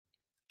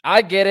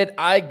I get it.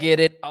 I get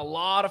it. A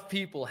lot of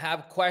people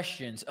have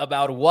questions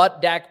about what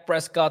Dak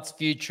Prescott's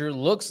future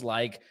looks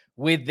like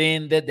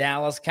within the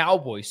Dallas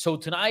Cowboys. So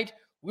tonight,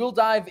 we'll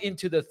dive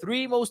into the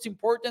three most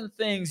important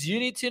things you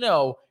need to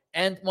know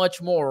and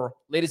much more.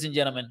 Ladies and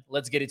gentlemen,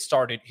 let's get it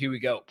started. Here we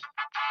go.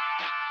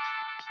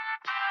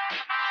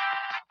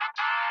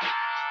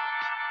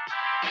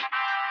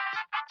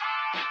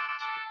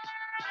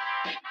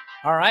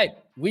 All right,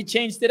 we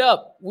changed it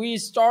up. We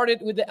started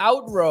with the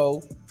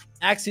outro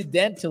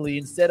accidentally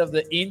instead of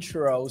the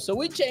intro. So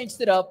we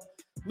changed it up.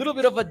 A little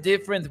bit of a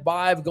different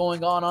vibe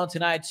going on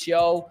tonight's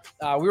show.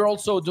 We're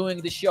also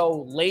doing the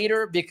show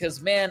later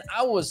because, man,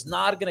 I was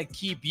not going to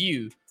keep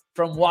you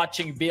from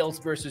watching Bills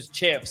versus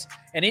Chiefs.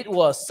 And it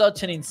was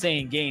such an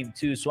insane game,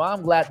 too. So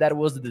I'm glad that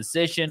was the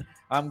decision.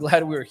 I'm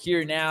glad we're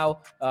here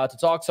now to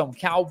talk some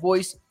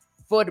Cowboys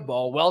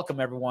football. Welcome,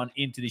 everyone,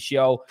 into the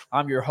show.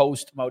 I'm your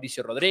host,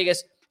 Mauricio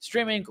Rodriguez,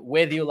 streaming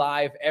with you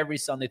live every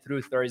Sunday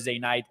through Thursday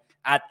night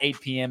at 8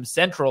 p.m.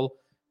 Central.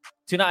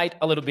 Tonight,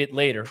 a little bit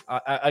later,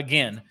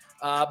 again.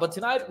 But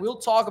tonight, we'll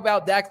talk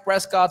about Dak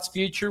Prescott's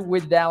future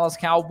with Dallas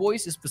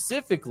Cowboys.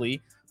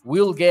 Specifically,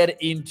 we'll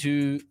get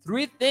into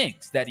three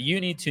things that you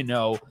need to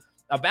know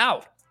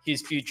about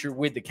his future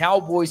with the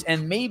Cowboys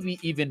and maybe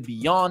even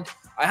beyond.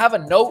 I have a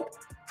note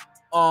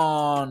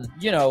on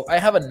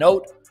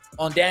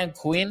Dan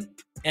Quinn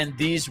and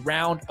this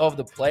round of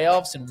the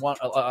playoffs and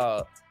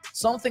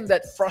something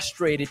that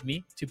frustrated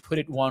me, to put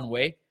it one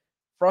way,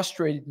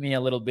 frustrated me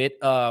a little bit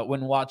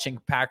when watching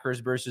Packers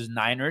versus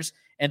Niners.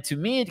 And to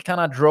me, it kind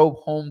of drove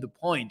home the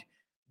point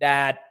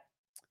that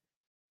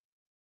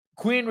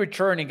Quinn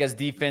returning as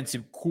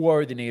defensive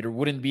coordinator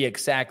wouldn't be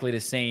exactly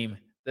the same,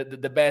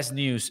 the best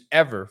news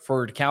ever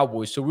for the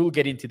Cowboys. So we'll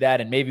get into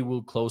that and maybe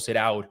we'll close it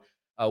out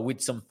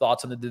with some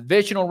thoughts on the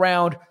divisional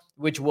round,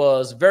 which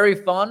was very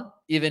fun,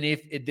 even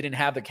if it didn't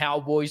have the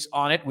Cowboys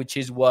on it, which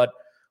is what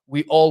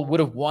we all would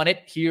have wanted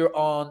here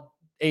on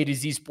A to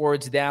Z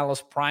Sports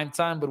Dallas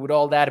Primetime. But with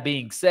all that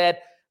being said,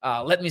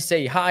 let me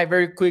say hi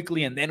very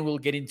quickly, and then we'll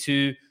get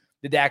into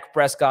the Dak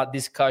Prescott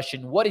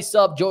discussion. What is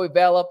up, Joey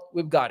Vela?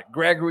 We've got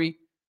Gregory.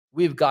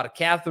 We've got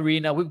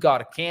Katharina. We've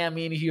got Cam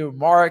in here.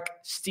 Mark,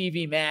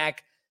 Stevie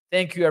Mac.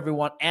 Thank you,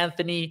 everyone.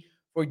 Anthony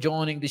for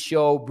joining the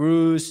show.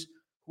 Bruce.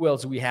 Who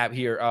else do we have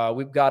here?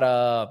 We've got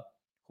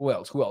who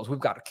else? We've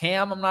got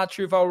Cam. I'm not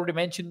sure if I already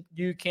mentioned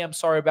you, Cam.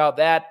 Sorry about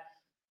that.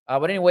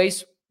 But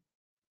anyways,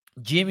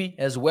 Jimmy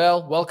as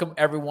well. Welcome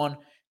everyone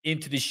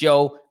into the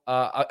show.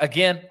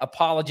 Again,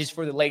 apologies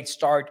for the late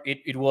start.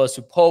 It was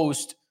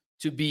supposed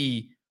to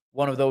be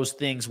one of those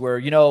things where,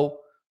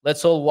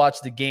 let's all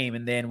watch the game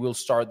and then we'll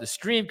start the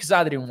stream because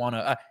I didn't want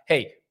to.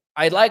 Hey,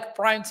 I like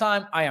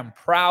primetime. I am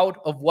proud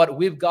of what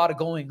we've got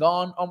going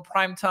on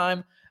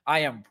primetime. I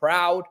am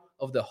proud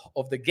of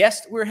the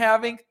guest we're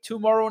having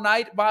tomorrow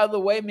night. By the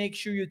way, make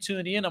sure you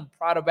tune in. I'm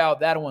proud about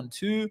that one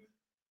too.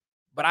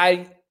 But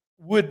I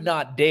would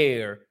not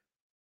dare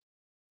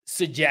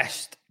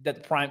suggest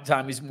that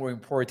primetime is more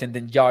important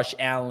than Josh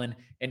Allen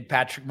and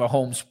Patrick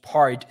Mahomes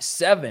Part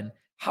 7.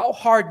 How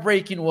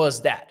heartbreaking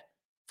was that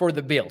for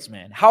the Bills,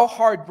 man? How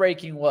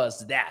heartbreaking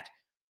was that?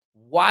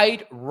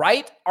 Wide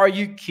right? Are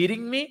you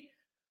kidding me?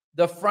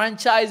 The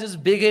franchise's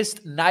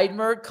biggest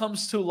nightmare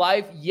comes to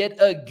life yet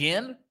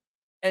again.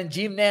 And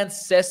Jim Nantz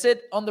says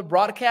it on the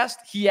broadcast.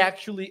 He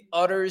actually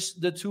utters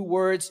the two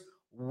words,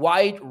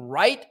 wide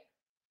right.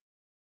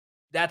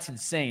 That's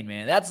insane,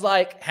 man. That's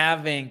like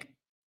having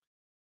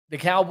the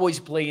Cowboys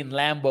play in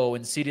Lambeau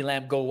and CeeDee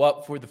Lamb go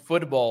up for the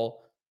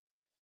football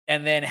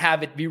and then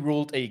have it be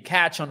ruled a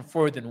catch on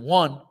 4th and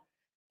 1,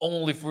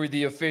 only for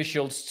the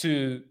officials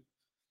to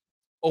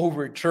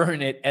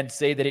overturn it and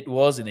say that it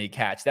wasn't a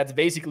catch. That's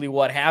basically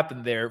what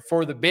happened there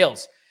for the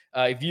Bills.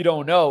 If you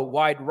don't know,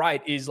 wide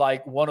right is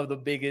like one of the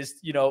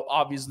biggest,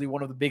 obviously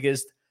one of the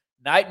biggest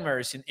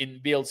nightmares in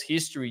Bills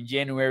history. In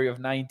January of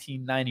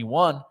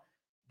 1991,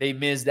 they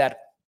missed that,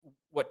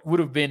 what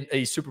would have been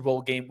a Super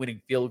Bowl game winning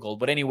field goal.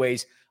 But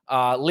anyways,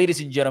 ladies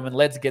and gentlemen,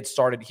 let's get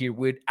started here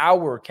with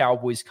our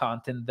Cowboys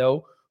content,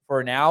 though.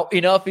 For now,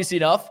 enough is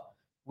enough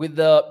with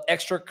the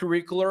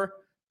extracurricular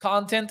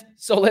content.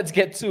 So let's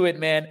get to it,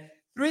 man.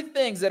 Three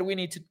things that we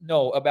need to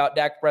know about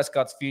Dak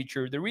Prescott's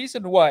future. The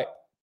reason why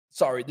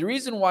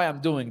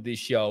I'm doing this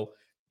show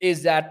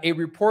is that a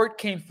report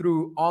came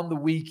through on the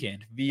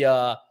weekend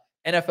via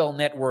NFL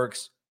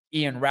Network's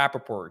Ian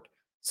Rappaport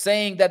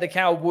saying that the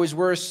Cowboys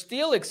were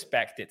still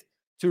expected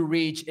to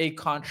reach a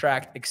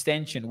contract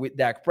extension with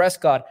Dak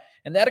Prescott.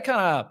 And that kind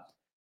of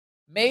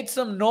made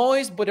some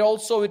noise, but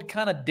also it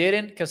kind of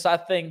didn't, because I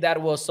think that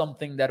was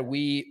something that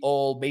we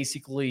all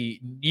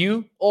basically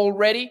knew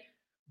already.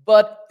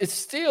 But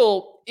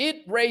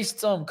it raised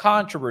some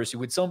controversy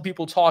with some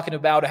people talking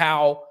about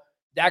how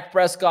Dak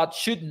Prescott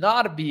should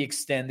not be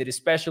extended,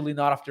 especially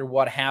not after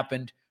what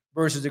happened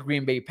versus the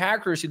Green Bay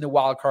Packers in the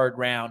wild card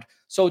round.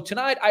 So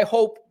tonight, I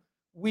hope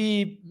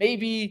we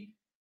maybe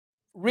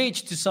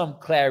reach to some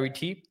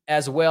clarity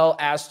as well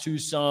as to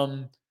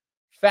some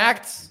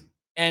facts,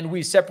 and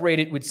we separate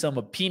it with some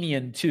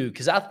opinion too,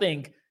 because I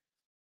think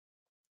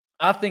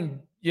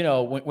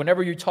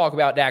whenever you talk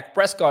about Dak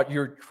Prescott,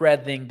 you're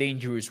treading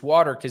dangerous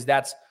water because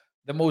that's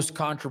the most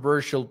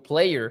controversial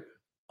player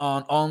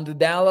on the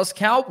Dallas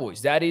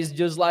Cowboys. That is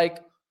just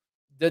like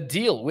the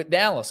deal with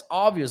Dallas,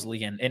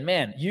 obviously. And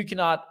man, you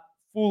cannot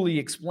fully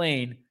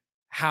explain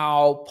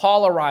how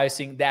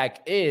polarizing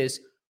Dak is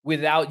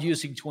without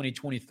using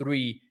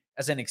 2023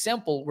 as an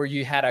example, where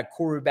you had a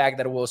quarterback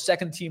that was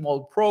second team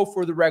All Pro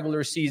for the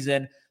regular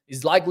season,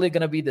 is likely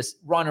going to be the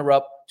runner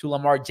up to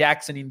Lamar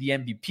Jackson in the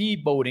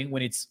MVP voting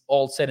when it's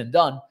all said and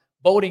done.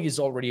 Voting is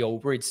already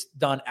over. It's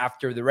done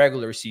after the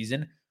regular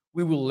season.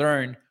 We will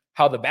learn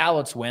how the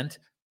ballots went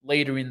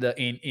later in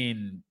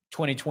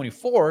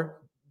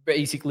 2024,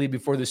 basically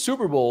before the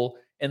Super Bowl,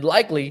 and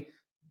likely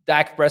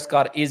Dak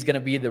Prescott is going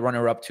to be the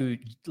runner-up to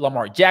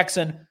Lamar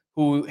Jackson,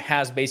 who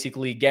has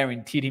basically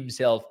guaranteed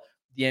himself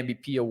the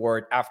MVP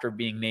award after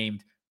being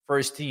named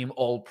first team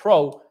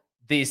All-Pro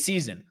this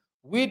season.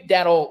 With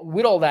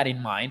all that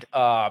in mind,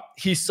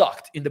 he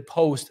sucked in the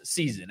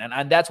postseason,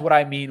 and that's what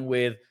I mean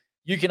with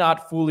you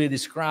cannot fully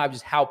describe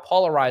just how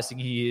polarizing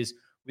he is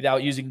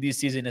without using this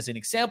season as an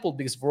example,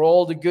 because for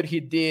all the good he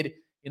did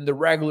in the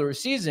regular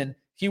season,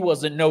 he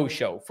was a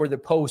no-show for the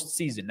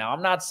postseason. Now,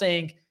 I'm not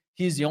saying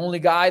he's the only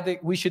guy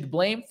that we should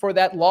blame for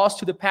that loss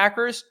to the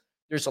Packers.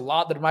 There's a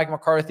lot that Mike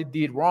McCarthy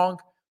did wrong.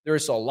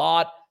 There's a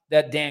lot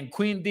that Dan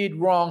Quinn did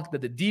wrong,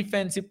 that the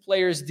defensive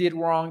players did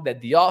wrong,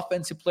 that the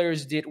offensive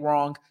players did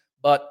wrong.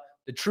 But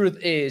the truth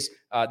is,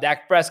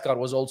 Dak Prescott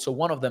was also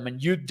one of them,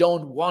 and you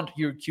don't want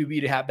your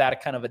QB to have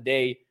that kind of a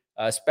day,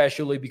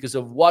 especially because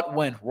of what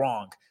went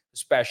wrong,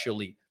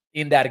 especially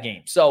in that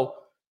game. So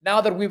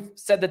now that we've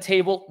set the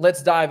table,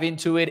 let's dive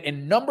into it.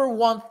 And number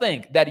one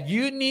thing that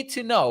you need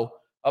to know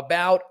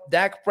about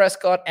Dak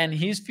Prescott and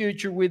his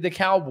future with the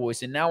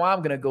Cowboys, and now I'm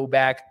going to go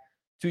back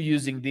to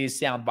using this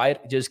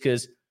soundbite just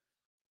because,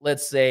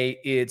 let's say,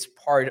 it's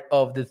part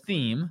of the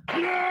theme.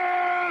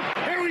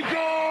 Here we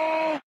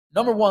go.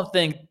 Number one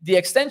thing, the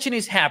extension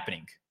is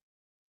happening.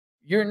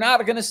 You're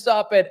not going to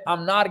stop it.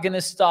 I'm not going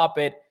to stop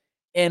it.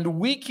 And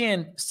we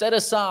can set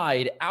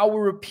aside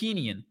our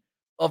opinion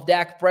of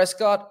Dak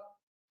Prescott.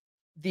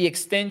 The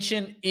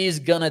extension is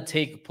going to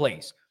take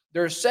place.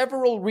 There are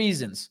several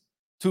reasons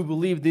to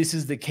believe this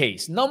is the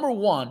case. Number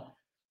one,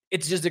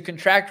 it's just a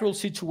contractual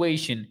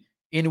situation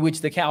in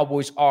which the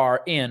Cowboys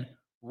are in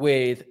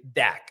with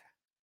Dak.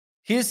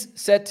 He's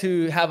set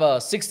to have a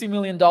 $60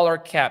 million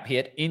cap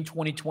hit in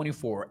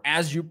 2024,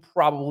 as you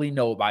probably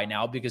know by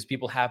now, because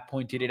people have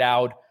pointed it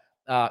out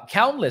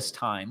countless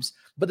times.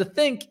 But the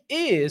thing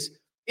is,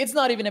 it's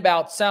not even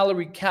about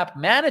salary cap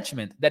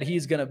management that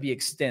he's going to be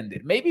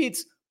extended. Maybe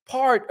it's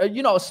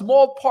a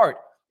small part,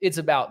 it's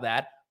about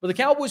that. But the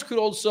Cowboys could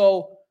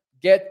also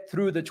get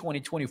through the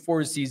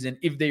 2024 season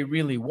if they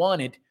really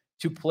wanted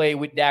to play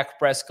with Dak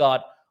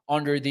Prescott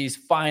under this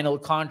final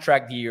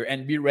contract year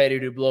and be ready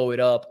to blow it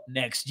up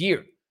next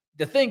year.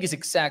 The thing is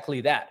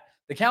exactly that.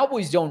 The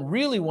Cowboys don't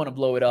really want to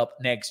blow it up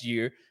next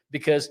year,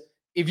 because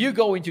if you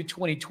go into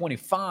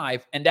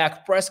 2025 and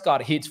Dak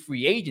Prescott hits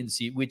free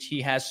agency, which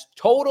he has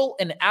total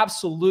and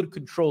absolute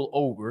control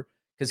over,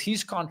 because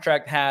his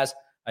contract has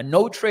a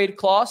no trade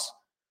clause,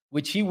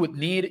 which he would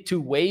need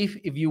to waive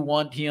if you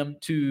want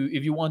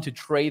to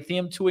trade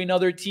him to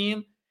another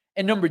team.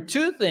 And number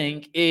two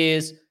thing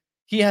is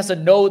he has a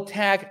no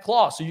tag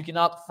clause, so you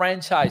cannot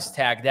franchise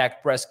tag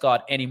Dak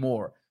Prescott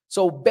anymore.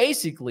 So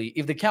basically,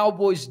 if the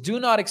Cowboys do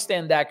not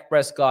extend Dak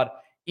Prescott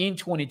in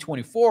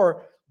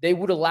 2024, they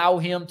would allow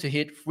him to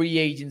hit free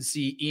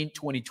agency in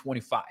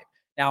 2025.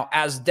 Now,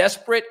 as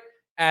desperate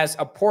as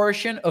a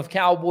portion of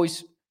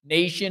Cowboys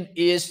Nation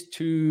is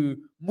to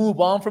move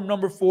on from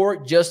number 4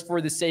 just for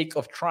the sake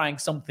of trying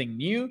something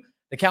new,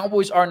 the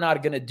Cowboys are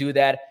not going to do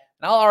that.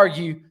 And I'll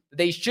argue that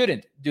they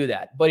shouldn't do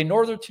that. But in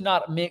order to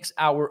not mix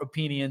our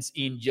opinions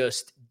in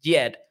just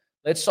yet,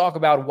 let's talk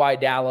about why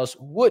Dallas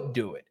would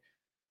do it.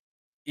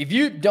 If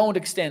you don't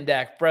extend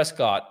Dak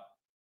Prescott,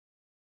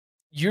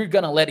 you're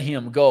going to let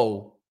him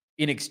go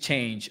in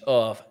exchange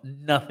of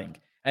nothing.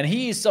 And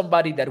he is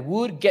somebody that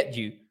would get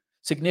you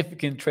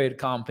significant trade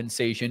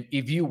compensation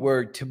if you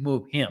were to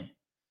move him.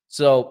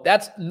 So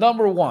that's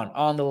number 1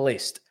 on the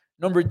list.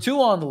 Number 2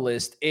 on the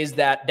list is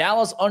that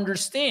Dallas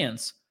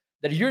understands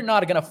that you're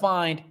not going to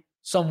find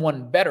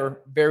someone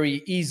better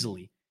very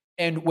easily.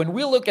 And when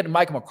we look at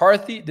Mike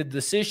McCarthy, the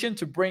decision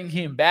to bring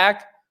him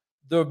back,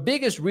 the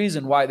biggest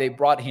reason why they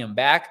brought him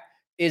back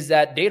is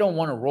that they don't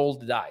want to roll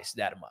the dice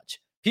that much.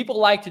 People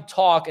like to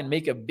talk and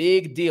make a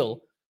big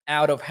deal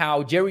out of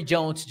how Jerry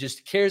Jones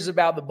just cares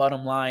about the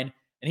bottom line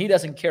and he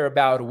doesn't care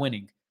about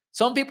winning.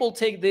 Some people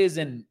take this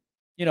and,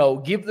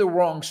 give the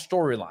wrong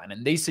storyline,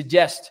 and they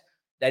suggest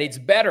that it's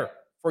better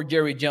for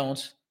Jerry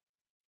Jones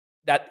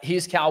that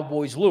his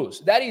Cowboys lose.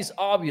 That is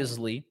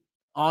obviously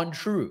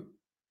untrue.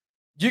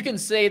 You can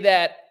say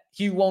that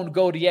he won't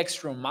go the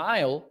extra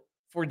mile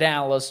for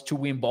Dallas to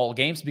win ball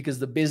games because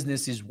the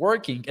business is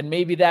working, and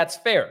maybe that's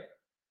fair.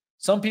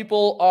 Some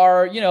people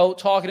are,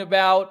 talking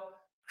about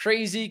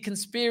crazy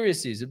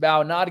conspiracies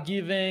about not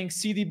giving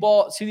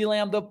CeeDee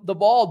Lamb the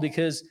ball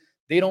because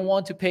they don't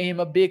want to pay him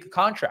a big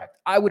contract.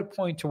 I would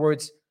point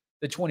towards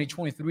the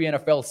 2023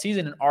 NFL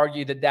season and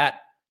argue that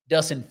that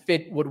doesn't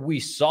fit what we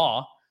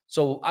saw.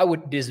 So I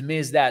would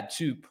dismiss that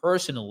too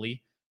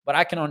personally, but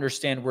I can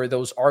understand where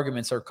those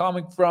arguments are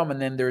coming from.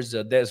 And then there's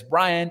a Des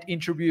Bryant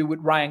interview with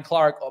Ryan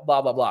Clark,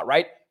 blah, blah, blah,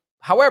 right?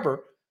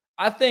 However,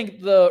 I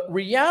think the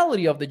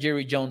reality of the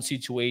Jerry Jones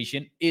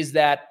situation is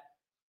that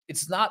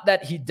it's not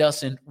that he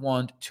doesn't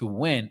want to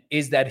win,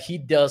 is that he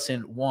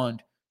doesn't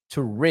want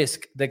to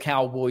risk the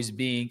Cowboys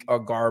being a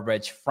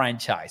garbage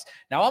franchise.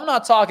 Now, I'm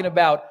not talking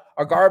about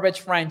a garbage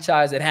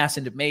franchise that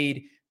hasn't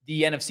made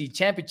the NFC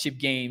Championship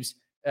games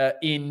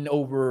in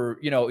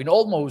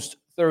almost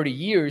 30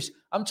 years.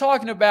 I'm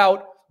talking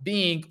about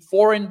being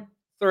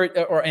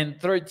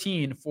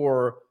 4-13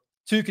 for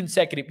 2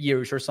 consecutive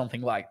years or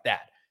something like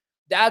that.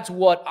 That's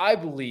what I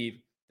believe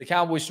the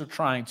Cowboys are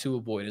trying to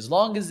avoid. As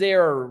long as they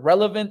are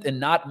relevant and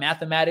not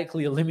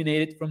mathematically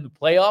eliminated from the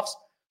playoffs,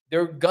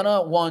 they're going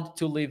to want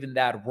to live in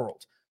that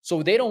world.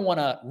 So they don't want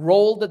to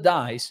roll the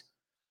dice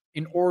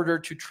in order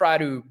to try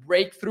to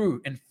break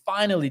through and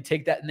finally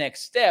take that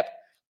next step,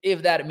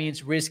 if that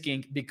means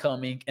risking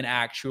becoming an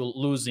actual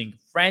losing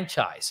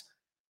franchise.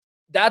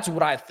 That's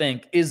what I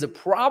think is the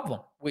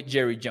problem with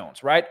Jerry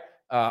Jones, right?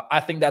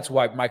 I think that's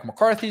why Mike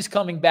McCarthy is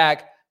coming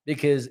back,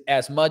 because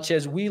as much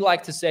as we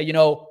like to say,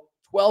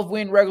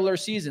 12-win regular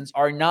seasons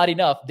are not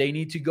enough, they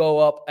need to go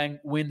up and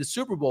win the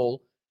Super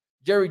Bowl.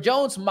 Jerry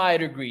Jones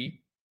might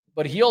agree,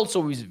 but he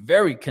also is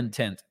very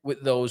content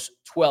with those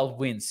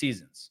 12-win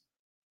seasons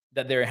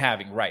that they're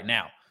having right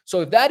now. So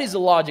if that is a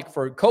logic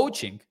for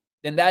coaching,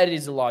 then that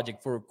is a logic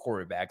for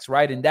quarterbacks,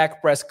 right? And Dak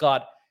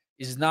Prescott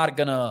is not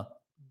going to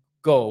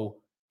go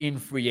in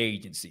free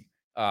agency.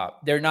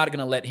 They're not going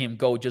to let him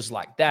go just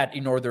like that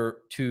in order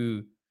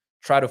to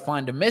try to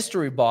find a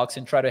mystery box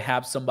and try to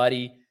have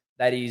somebody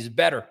that is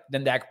better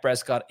than Dak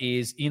Prescott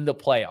is in the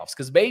playoffs.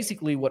 Because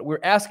basically what we're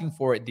asking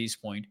for at this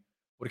point,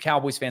 what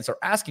Cowboys fans are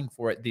asking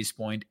for at this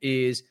point,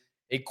 is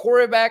a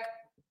quarterback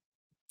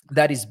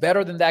that is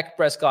better than Dak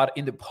Prescott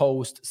in the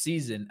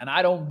postseason. And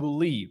I don't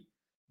believe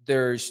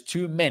there's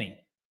too many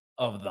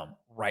of them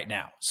right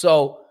now.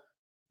 So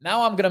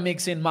now I'm going to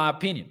mix in my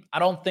opinion. I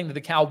don't think that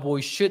the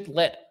Cowboys should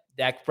let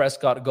Dak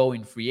Prescott go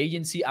in free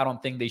agency. I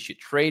don't think they should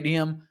trade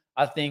him.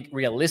 I think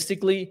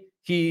realistically,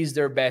 he's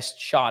their best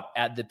shot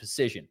at the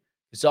position.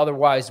 Because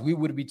otherwise, we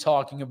would be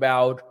talking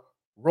about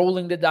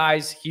rolling the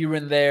dice here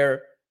and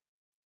there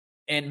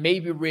and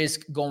maybe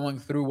risk going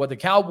through what the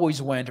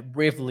Cowboys went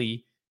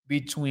briefly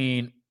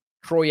between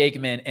Troy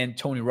Aikman and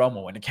Tony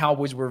Romo. And the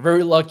Cowboys were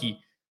very lucky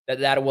that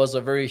that was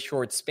a very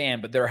short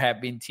span, but there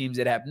have been teams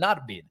that have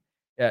not been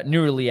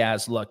nearly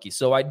as lucky.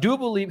 So I do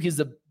believe he's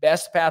the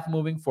best path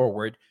moving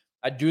forward.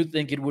 I do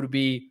think it would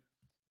be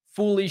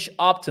foolish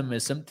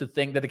optimism to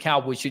think that the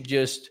Cowboys should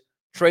just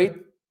trade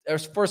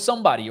for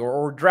somebody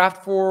or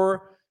draft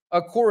for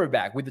a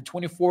quarterback with the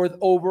 24th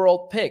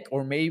overall pick,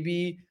 or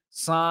maybe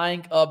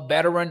sign a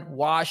veteran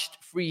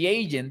washed free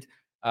agent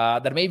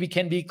that maybe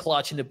can be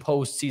clutch in the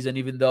postseason,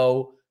 even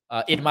though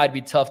it might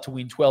be tough to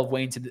win 12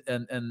 wins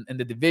in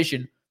the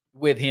division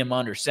with him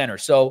under center.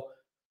 So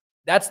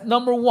that's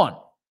number one.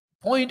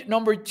 Point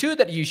number two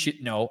that you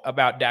should know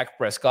about Dak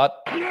Prescott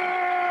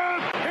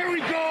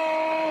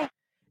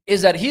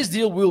is that his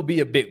deal will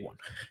be a big one.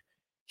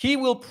 He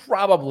will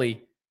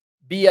probably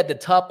be at the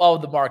top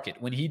of the market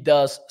when he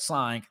does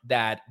sign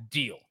that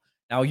deal.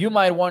 Now, you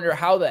might wonder,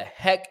 how the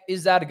heck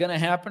is that going to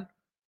happen,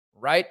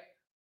 right?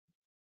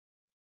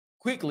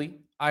 Quickly,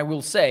 I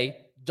will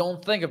say,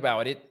 don't think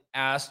about it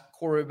as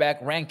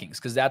quarterback rankings,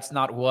 because that's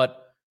not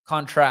what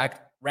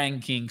contract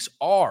rankings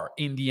are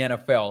in the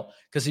NFL.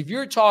 Because if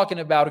you're talking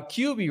about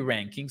QB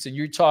rankings and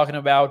you're talking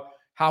about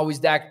how is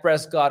Dak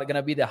Prescott going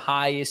to be the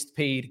highest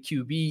paid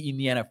QB in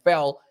the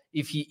NFL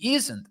if he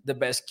isn't the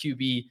best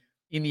QB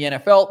in the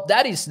NFL,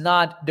 that is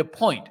not the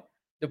point.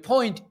 The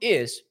point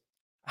is,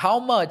 how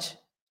much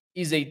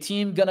is a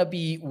team going to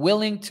be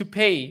willing to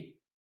pay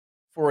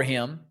for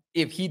him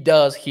if he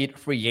does hit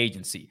free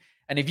agency?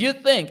 And if you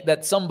think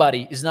that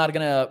somebody is not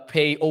going to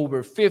pay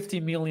over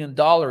 $50 million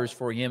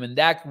for him, and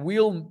Dak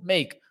will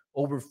make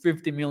over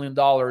 $50 million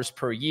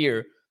per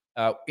year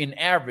in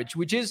average,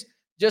 which is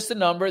just a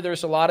number.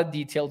 There's a lot of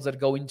details that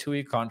go into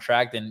a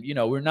contract, and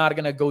we're not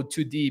going to go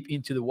too deep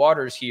into the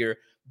waters here,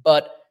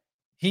 but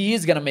he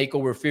is going to make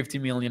over $50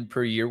 million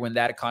per year when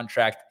that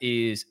contract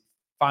is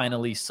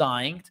finally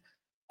signed.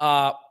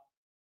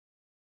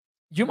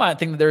 You might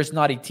think that there's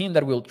not a team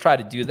that will try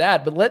to do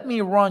that, but let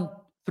me run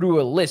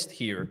through a list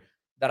here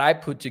that I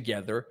put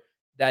together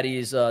that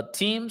is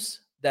teams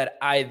that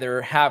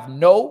either have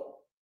no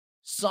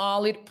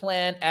solid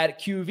plan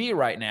at QB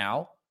right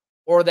now,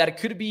 or that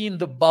could be in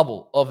the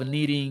bubble of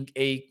needing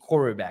a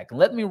quarterback. And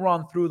let me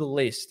run through the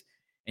list,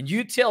 and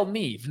you tell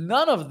me if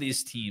none of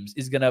these teams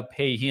is going to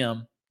pay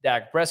him,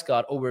 Dak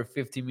Prescott, over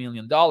 $50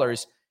 million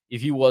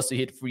if he was to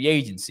hit free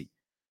agency.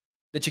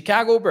 The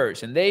Chicago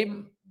Bears, and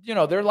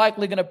they're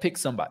likely going to pick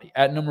somebody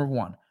at number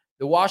one.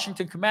 The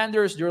Washington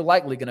Commanders, they're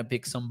likely going to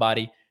pick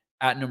somebody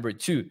at number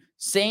two.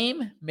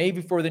 Same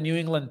maybe for the New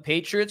England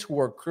Patriots, who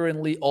are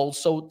currently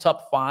also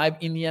top 5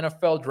 in the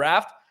NFL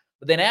draft.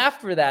 But then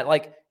after that,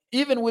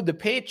 Even with the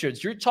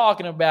Patriots, you're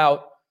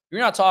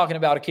not talking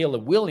about a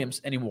Caleb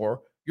Williams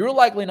anymore. You're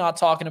likely not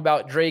talking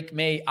about Drake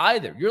May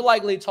either. You're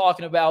likely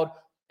talking about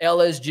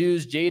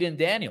LSU's Jaden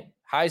Daniel,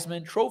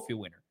 Heisman Trophy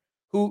winner,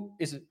 who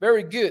is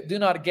very good. Do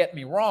not get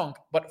me wrong,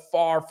 but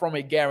far from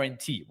a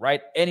guarantee,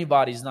 right?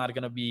 Anybody's not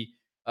going to be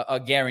a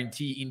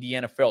guarantee in the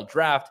NFL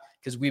draft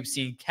because we've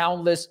seen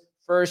countless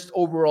first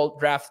overall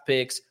draft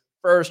picks,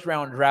 first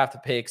round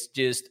draft picks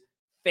just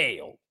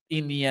fail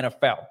in the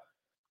NFL.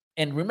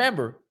 And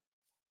remember,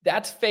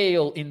 that's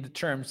fail in the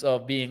terms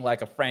of being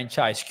like a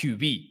franchise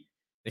QB.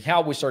 The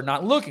Cowboys are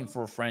not looking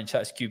for a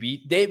franchise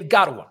QB. They've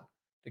got one.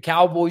 The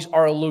Cowboys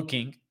are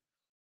looking,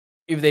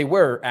 if they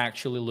were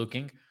actually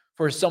looking,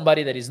 for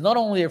somebody that is not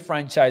only a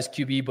franchise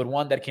QB, but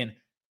one that can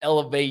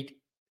elevate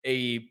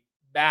a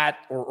bad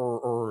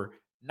or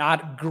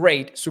not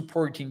great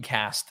supporting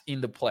cast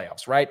in the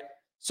playoffs, right?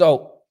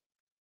 So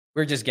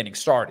we're just getting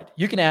started.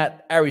 You can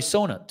add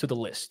Arizona to the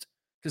list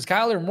because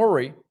Kyler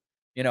Murray,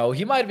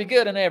 he might be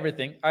good and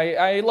everything.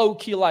 I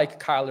low-key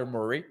like Kyler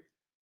Murray,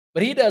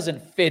 but he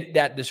doesn't fit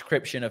that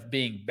description of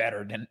being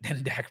better than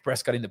Dak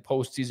Prescott in the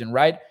postseason,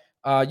 right?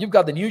 You've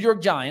got the New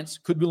York Giants,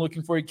 could be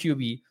looking for a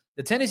QB.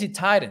 The Tennessee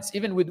Titans,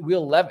 even with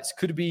Will Levis,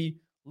 could be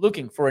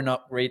looking for an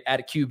upgrade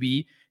at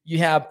QB. You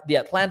have the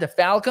Atlanta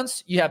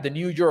Falcons. You have the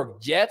New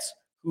York Jets,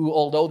 who,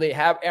 although they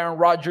have Aaron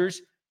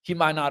Rodgers, he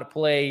might not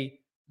play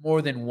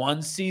more than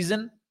one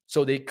season,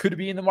 so they could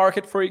be in the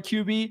market for a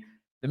QB.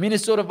 The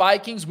Minnesota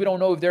Vikings, we don't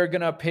know if they're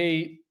going to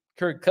pay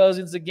Kirk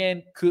Cousins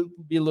again, could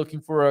be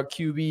looking for a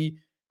QB,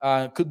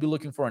 could be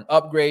looking for an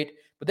upgrade.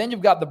 But then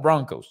you've got the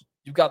Broncos,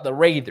 you've got the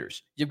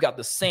Raiders, you've got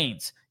the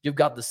Saints, you've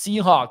got the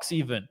Seahawks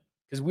even,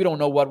 because we don't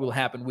know what will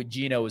happen with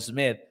Geno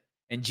Smith,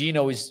 and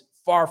Geno is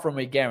far from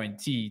a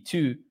guarantee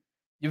too.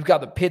 You've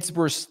got the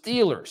Pittsburgh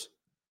Steelers.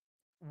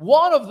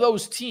 One of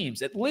those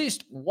teams, at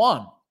least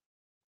one,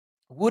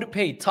 would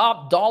pay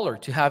top dollar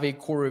to have a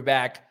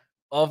quarterback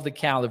of the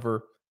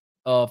caliber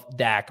of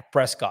Dak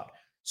Prescott.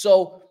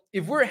 So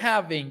if we're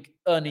having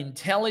an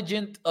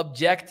intelligent,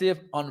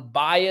 objective,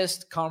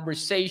 unbiased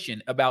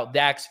conversation about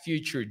Dak's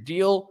future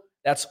deal,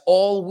 that's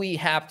all we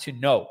have to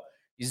know.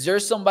 Is there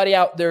somebody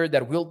out there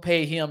that will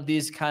pay him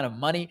this kind of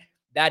money?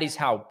 That is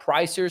how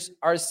prices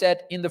are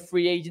set in the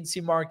free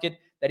agency market.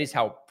 That is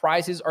how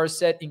prices are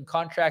set in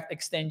contract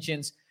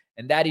extensions.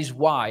 And that is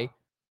why,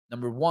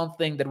 number one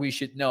thing that we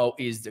should know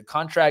is the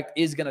contract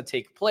is going to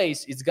take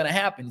place. It's going to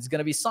happen. It's going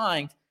to be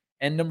signed.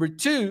 And number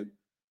two,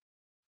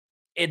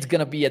 it's going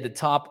to be at the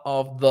top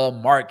of the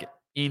market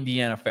in the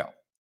NFL.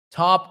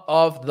 Top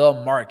of the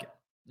market.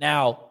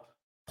 Now,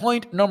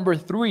 point number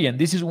three, and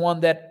this is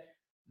one that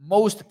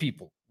most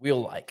people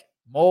will like.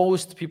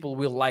 Most people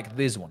will like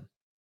this one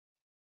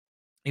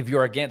if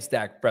you're against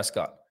Dak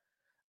Prescott.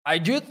 I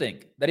do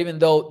think that even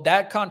though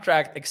that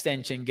contract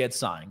extension gets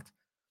signed,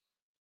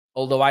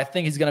 although I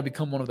think he's going to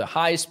become one of the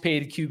highest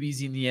paid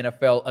QBs in the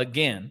NFL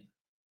again,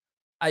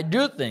 I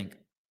do think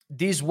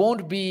this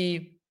won't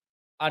be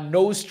a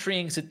no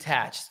strings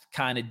attached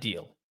kind of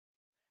deal.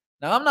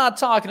 Now, I'm not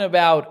talking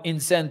about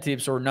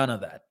incentives or none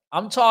of that.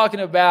 I'm talking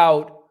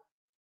about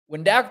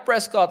when Dak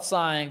Prescott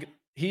signed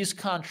his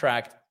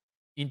contract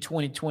in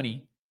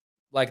 2020,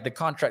 like the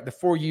contract, the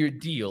 4-year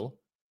deal,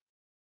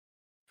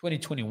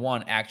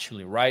 2021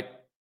 actually, right?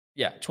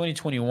 Yeah,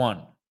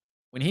 2021.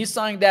 When he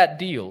signed that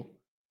deal,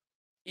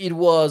 it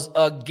was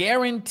a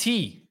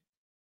guarantee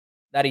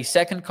that a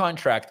second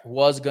contract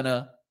was going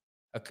to,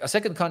 a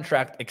second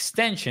contract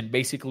extension,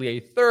 basically a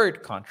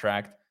third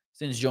contract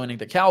since joining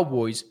the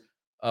Cowboys,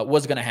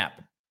 was going to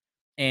happen.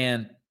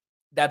 And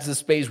that's the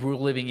space we're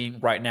living in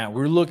right now.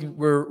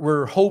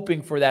 We're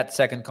hoping for that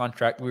second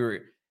contract.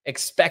 We're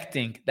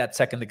expecting that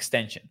second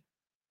extension.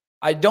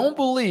 I don't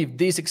believe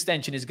this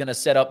extension is going to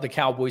set up the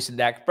Cowboys and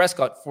Dak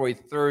Prescott for a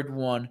third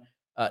one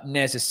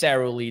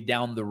necessarily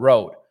down the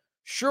road.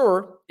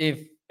 Sure,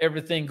 if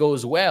everything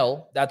goes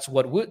well, that's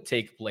what would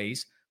take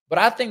place. But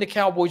I think the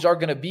Cowboys are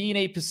going to be in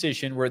a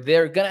position where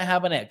they're going to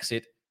have an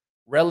exit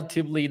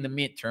relatively in the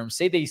midterm.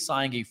 Say they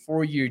sign a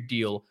 4-year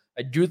deal.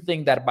 I do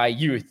think that by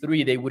year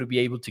 3, they would be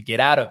able to get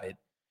out of it.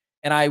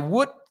 And I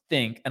would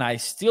think, and I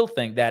still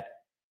think that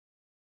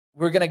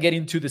we're going to get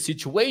into the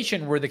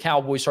situation where the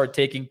Cowboys are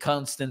taking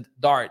constant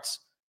darts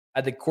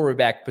at the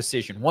quarterback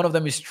position. One of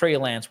them is Trey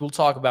Lance. We'll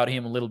talk about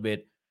him a little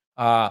bit.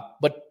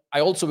 But I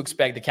also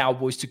expect the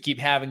Cowboys to keep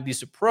having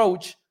this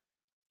approach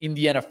in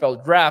the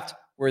NFL draft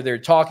where they're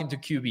talking to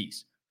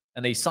QBs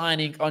and they're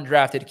signing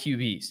undrafted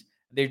QBs.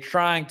 They're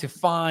trying to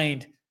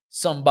find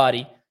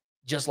somebody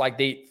just like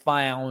they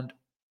found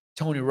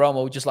Tony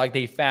Romo, just like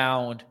they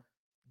found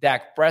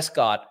Dak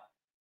Prescott.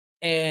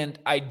 And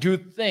I do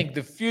think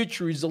the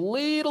future is a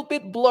little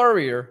bit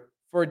blurrier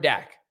for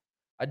Dak.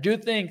 I do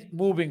think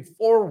moving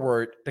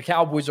forward, the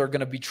Cowboys are going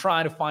to be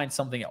trying to find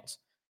something else.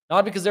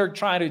 Not because they're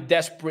trying to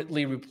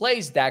desperately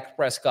replace Dak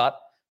Prescott,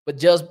 but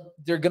just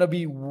they're going to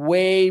be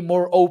way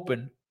more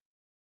open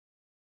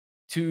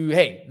to,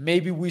 hey,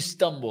 maybe we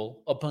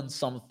stumble upon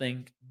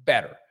something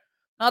better.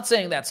 Not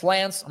saying that's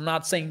Lance. I'm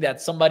not saying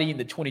that's somebody in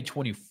the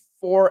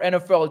 2024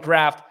 NFL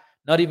draft,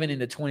 not even in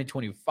the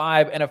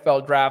 2025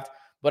 NFL draft.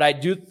 But I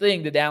do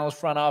think the Dallas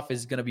front office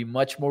is going to be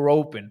much more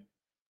open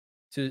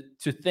to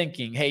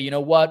thinking, hey, you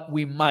know what?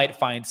 We might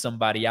find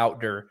somebody out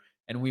there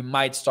and we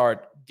might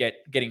start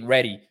getting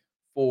ready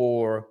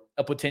for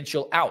a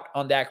potential out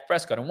on Dak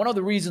Prescott. And one of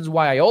the reasons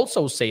why I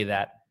also say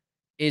that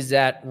is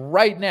that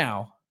right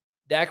now,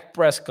 Dak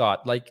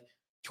Prescott, like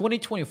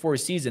 2024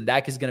 season,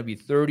 Dak is going to be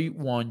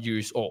 31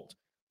 years old.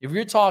 If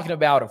you're talking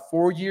about a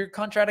 4-year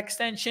contract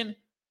extension,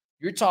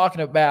 you're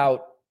talking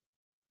about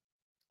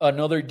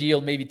another deal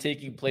maybe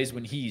taking place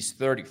when he's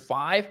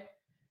 35.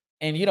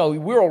 And,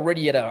 we're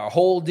already at a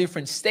whole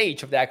different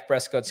stage of Dak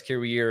Prescott's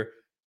career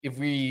if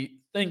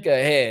we think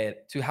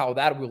ahead to how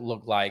that will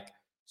look like.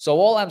 So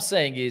all I'm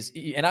saying is,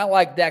 and I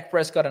like Dak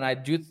Prescott, and I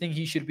do think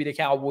he should be the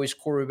Cowboys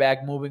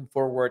quarterback moving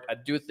forward. I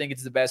do think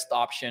it's the best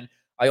option.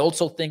 I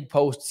also think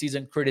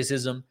postseason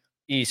criticism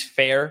is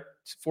fair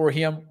for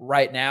him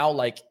right now.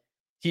 Like,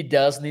 he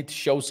does need to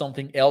show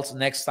something else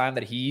next time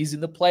that he's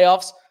in the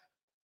playoffs.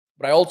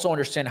 But I also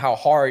understand how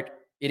hard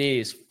it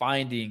is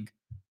finding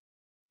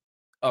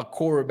a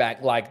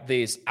quarterback like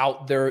this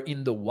out there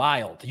in the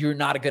wild. You're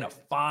not going to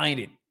find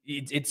it.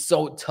 It's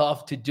so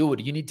tough to do it.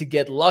 You need to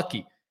get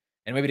lucky.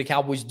 And maybe the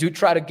Cowboys do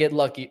try to get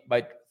lucky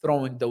by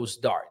throwing those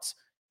darts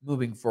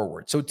moving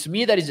forward. So to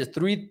me, that is the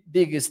 3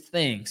 biggest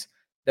things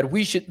that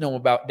we should know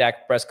about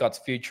Dak Prescott's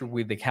future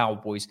with the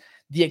Cowboys.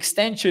 The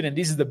extension, and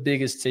this is the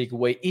biggest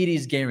takeaway, it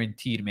is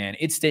guaranteed, man.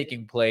 It's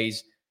taking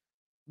place.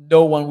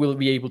 No one will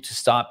be able to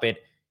stop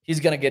it. He's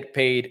going to get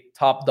paid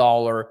top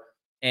dollar,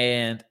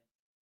 and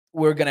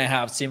we're going to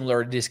have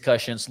similar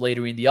discussions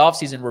later in the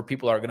offseason where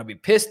people are going to be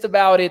pissed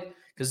about it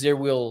because they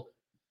will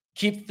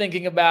keep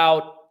thinking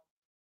about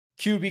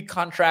QB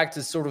contracts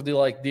as sort of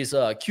like these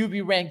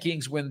QB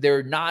rankings when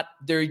they're not.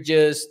 They're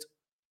just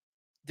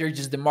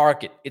the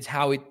market. It's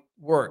how it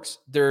works.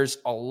 There's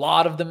a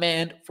lot of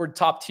demand for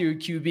top tier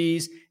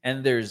QBs,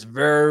 and there's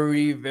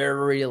very,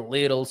 very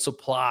little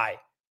supply.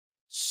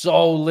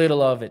 So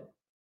little of it.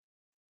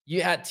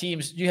 You have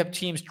teams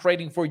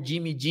trading for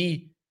Jimmy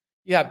G.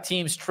 You have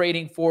teams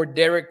trading for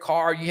Derek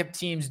Carr. You have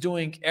teams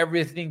doing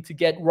everything to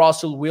get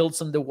Russell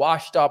Wilson, the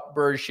washed up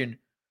version,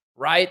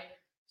 right?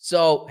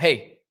 So,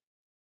 hey,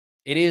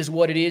 it is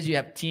what it is. You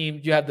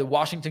have the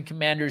Washington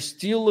Commanders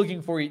still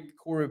looking for a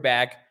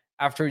quarterback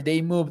after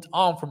they moved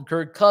on from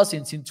Kirk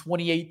Cousins in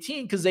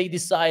 2018 because they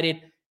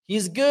decided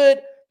he's good,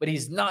 but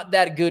he's not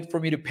that good for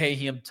me to pay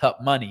him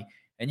top money.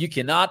 And you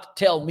cannot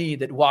tell me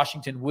that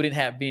Washington wouldn't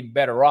have been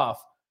better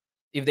off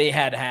if they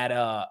had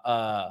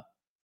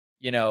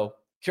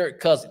Kirk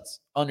Cousins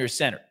under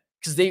center,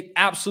 because they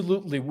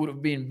absolutely would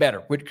have been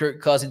better with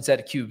Kirk Cousins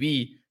at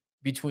QB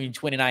between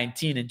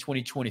 2019 and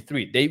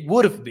 2023. They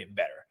would have been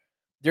better.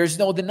 There's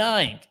no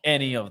denying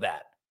any of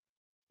that.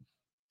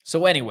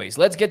 So anyways,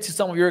 let's get to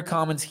some of your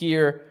comments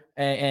here,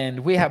 and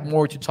we have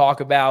more to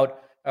talk about.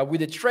 With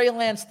the Trey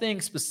Lance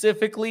thing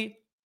specifically,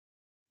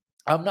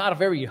 I'm not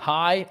very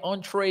high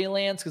on Trey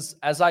Lance because,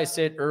 as I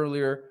said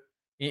earlier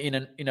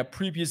in a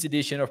previous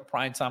edition of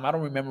Primetime, I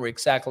don't remember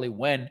exactly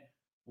when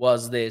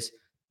was this,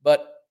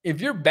 but if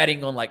you're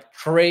betting on like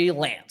Trey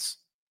Lance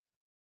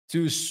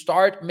to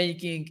start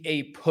making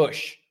a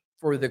push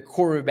for the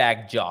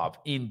quarterback job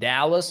in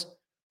Dallas,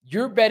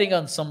 you're betting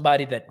on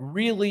somebody that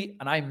really,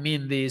 and I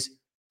mean this,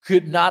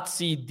 could not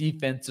see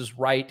defenses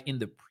right in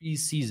the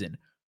preseason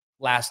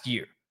last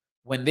year.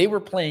 When they were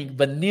playing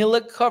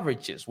vanilla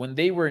coverages, when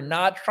they were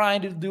not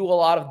trying to do a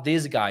lot of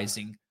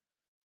disguising,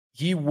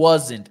 he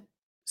wasn't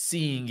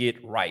seeing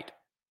it right.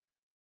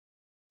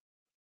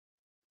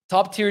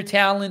 Top tier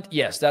talent,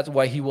 yes, that's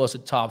why he was a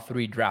top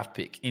 3 draft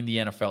pick in the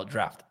NFL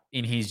draft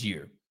in his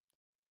year.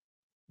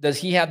 Does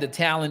he have the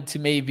talent to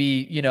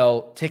maybe,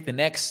 take the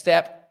next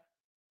step?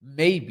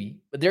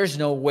 Maybe, but there's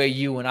no way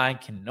you and I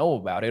can know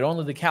about it.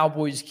 Only the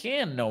Cowboys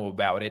can know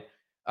about it.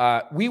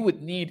 We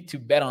would need to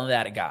bet on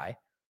that guy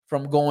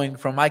from going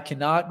from I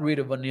cannot read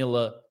a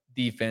vanilla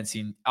defense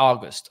in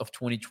August of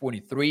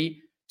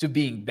 2023 to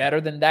being better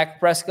than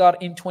Dak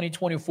Prescott in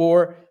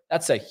 2024.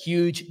 That's a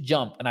huge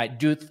jump, and I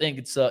do think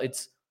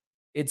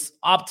it's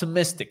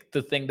optimistic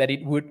to think that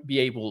it would be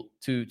able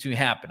to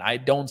happen. I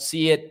don't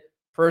see it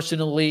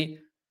personally,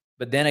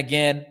 but then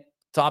again,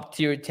 top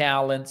tier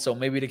talent. So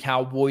maybe the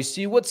Cowboys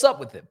see what's up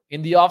with him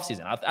in the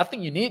offseason. I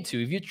think you need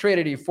to. If you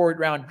traded a 4th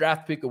round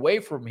draft pick away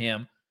from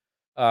him,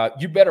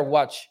 you better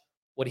watch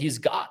what he's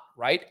got,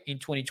 right? In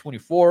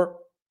 2024.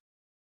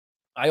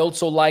 I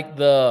also like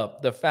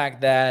the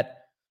fact that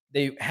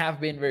they have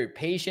been very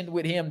patient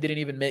with him, didn't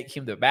even make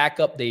him the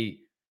backup. They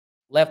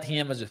left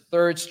him as a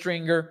 3rd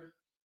stringer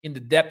in the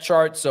depth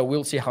chart. So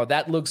we'll see how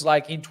that looks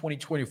like in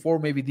 2024.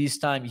 Maybe this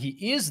time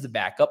he is the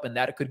backup, and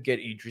that could get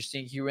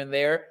interesting here and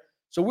there.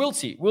 So we'll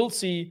see.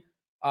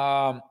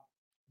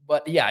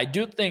 But yeah, I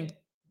do think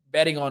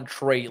betting on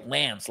Trey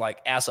Lance, like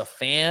as a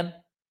fan,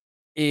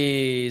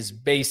 is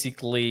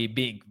basically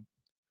being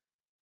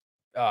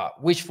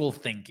wishful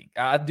thinking.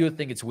 I do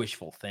think it's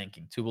wishful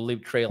thinking to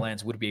believe Trey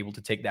Lance would be able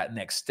to take that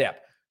next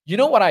step. You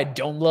know what I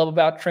don't love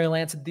about Trey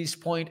Lance at this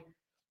point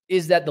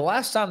is that the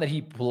last time that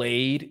he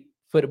played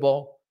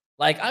football,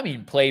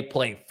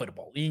 play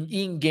football,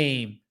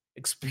 in-game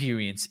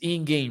experience,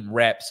 in-game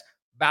reps,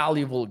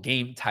 valuable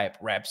game type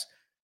reps.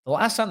 The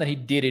last time that he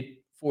did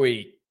it for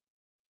a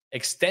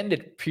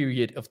extended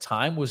period of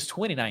time was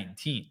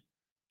 2019.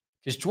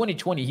 Because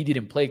 2020, he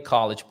didn't play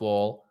college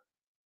ball.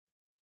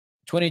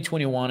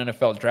 2021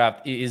 NFL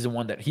draft is the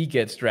one that he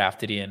gets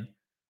drafted in.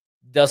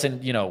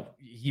 Doesn't,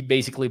 he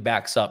basically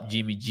backs up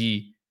Jimmy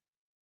G.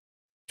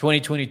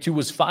 2022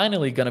 was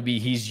finally going to be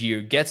his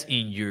year, gets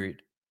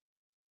injured.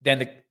 Then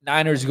the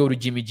Niners go to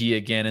Jimmy G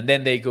again, and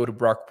then they go to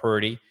Brock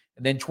Purdy.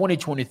 And then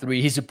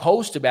 2023, he's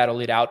supposed to battle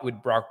it out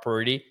with Brock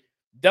Purdy.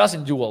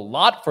 Doesn't do a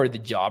lot for the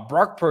job.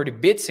 Brock Purdy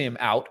beats him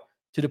out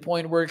to the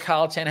point where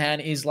Kyle Shanahan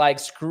is like,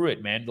 screw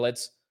it, man.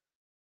 Let's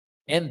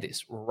end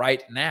this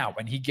right now.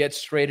 And he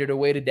gets traded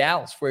away to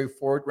Dallas for a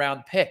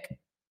 4th-round pick.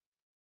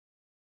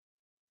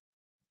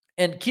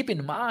 And keep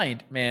in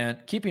mind,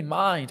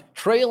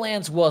 Trey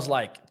Lance was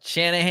like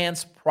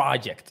Shanahan's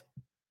project.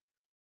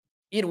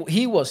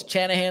 He was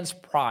Shanahan's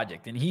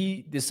project, and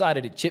he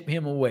decided to chip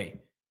him away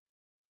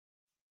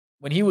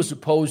when he was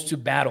supposed to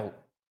battle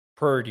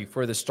Purdy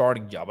for the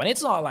starting job. And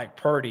it's not like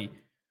Purdy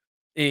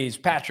is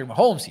Patrick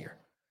Mahomes here.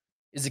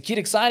 Is the kid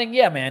exciting?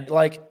 Yeah, man.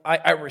 Like,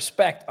 I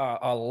respect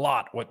a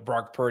lot what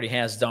Brock Purdy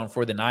has done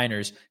for the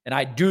Niners, and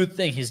I do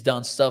think he's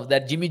done stuff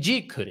that Jimmy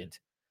G couldn't,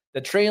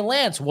 that Trey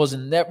Lance was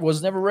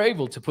never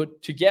able to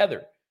put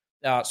together.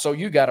 So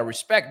you got to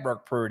respect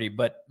Brock Purdy,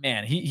 but,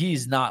 man, he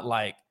is not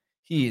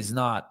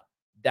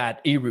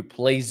that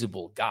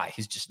irreplaceable guy.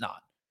 He's just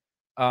not.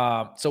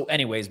 So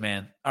anyways,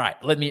 man. All right,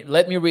 let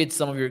me read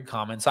some of your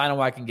comments. I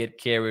know I can get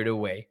carried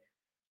away.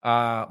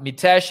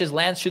 Mitesh says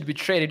Lance should be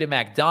traded to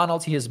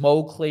McDonald's. He has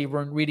Mo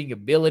Claiborne reading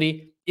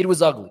ability. It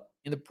was ugly.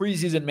 In the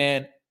preseason,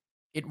 man,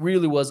 it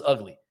really was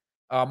ugly.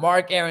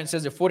 Mark Aaron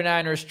says the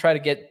 49ers try to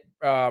get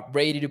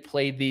Brady to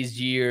play this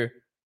year.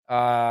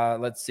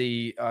 Let's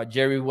see.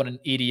 Jerry, what an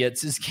idiot,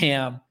 says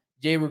Cam.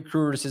 Jay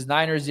Recruiter says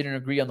Niners didn't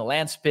agree on the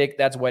Lance pick.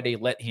 That's why they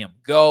let him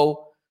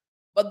go.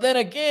 But then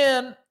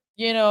again,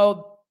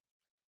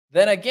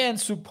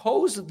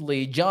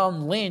 supposedly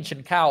John Lynch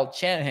and Kyle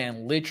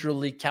Shanahan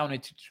literally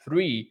counted to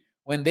 3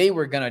 when they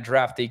were going to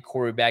draft a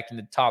quarterback in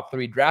the top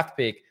 3 draft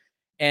pick.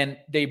 And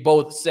they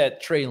both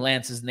said Trey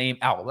Lance's name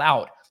out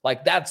loud.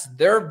 Like, that's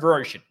their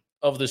version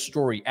of the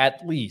story,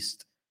 at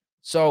least.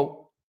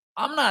 So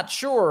I'm not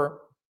sure.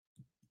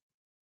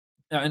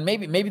 And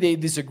maybe they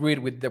disagreed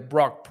with the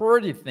Brock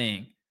Purdy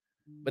thing,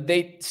 but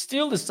they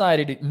still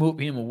decided to move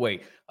him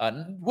away.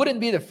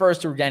 Wouldn't be the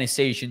first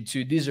organization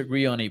to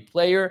disagree on a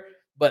player,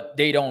 but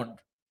they don't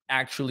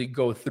actually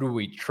go through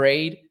a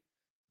trade.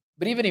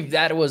 But even if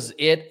that was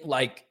it,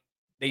 like,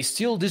 they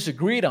still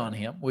disagreed on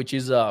him, which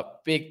is a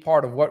big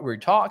part of what we're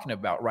talking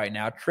about right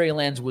now. Trey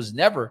Lance was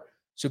never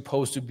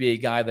supposed to be a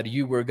guy that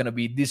you were going to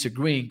be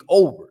disagreeing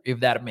over, if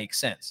that makes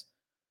sense.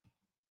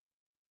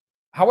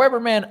 However,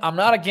 man, I'm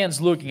not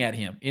against looking at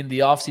him in the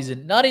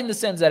offseason, not in the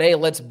sense that, hey,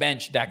 let's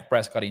bench Dak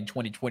Prescott in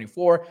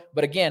 2024.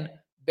 But again,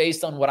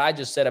 based on what I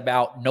just said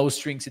about no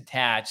strings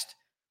attached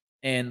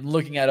and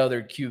looking at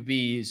other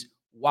QBs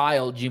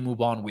while you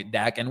move on with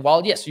Dak. And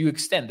while, yes, you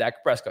extend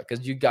Dak Prescott,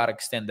 because you got to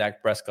extend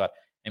Dak Prescott.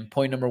 And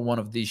point number 1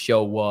 of this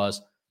show was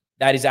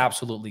that is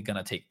absolutely going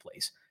to take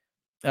place.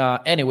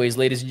 Anyways,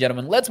 ladies and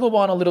gentlemen, let's move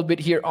on a little bit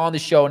here on the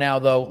show now,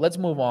 though. Let's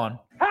move on.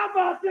 How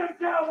about that,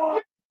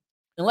 Cowboys?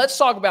 And let's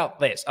talk about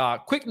this.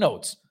 Quick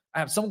notes. I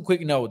have some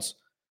quick notes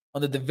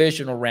on the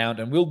divisional round,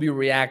 and we'll be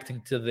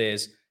reacting to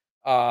this.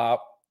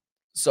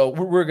 So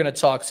we're going to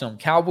talk some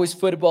Cowboys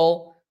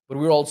football, but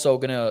we're also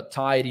going to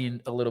tie it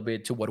in a little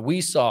bit to what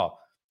we saw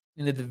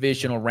in the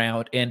divisional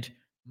round. And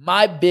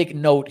my big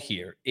note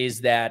here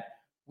is that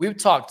we've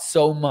talked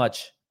so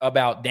much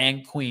about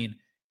Dan Quinn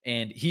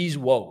and his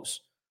woes.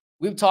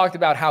 We've talked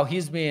about how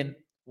he's been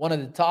one of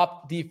the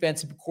top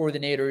defensive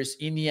coordinators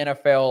in the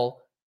NFL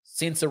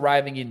since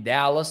arriving in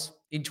Dallas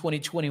in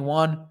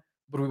 2021.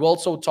 But we've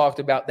also talked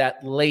about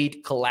that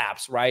late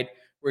collapse, right?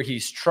 Where he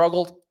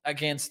struggled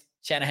against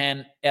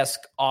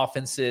Shanahan-esque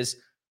offenses,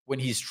 when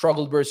he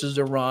struggled versus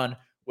the run,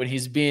 when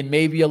he's been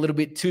maybe a little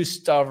bit too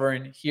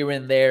stubborn here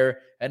and there.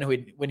 And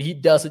when he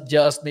does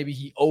adjust, maybe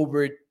he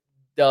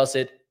overdoes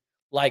it,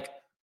 like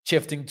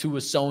shifting to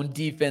a zone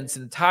defense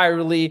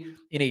entirely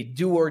in a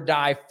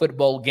do-or-die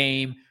football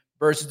game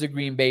versus the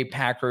Green Bay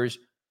Packers.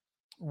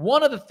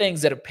 One of the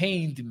things that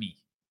pained me,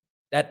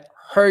 that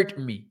hurt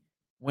me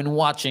when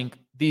watching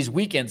these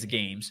weekend's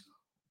games,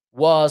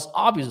 was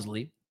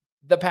obviously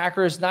the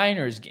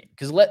Packers-Niners game.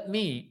 Because let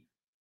me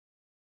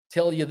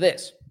tell you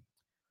this.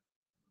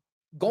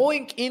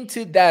 Going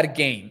into that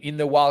game in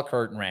the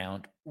wildcard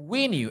round,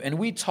 we knew, and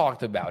we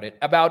talked about it,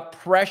 about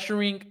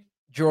pressuring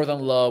Jordan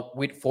Love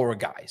with 4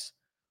 guys.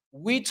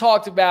 We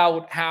talked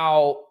about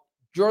how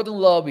Jordan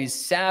Love is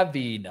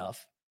savvy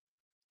enough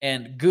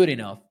and good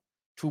enough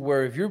to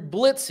where if you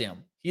blitz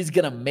him, he's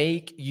going to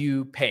make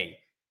you pay.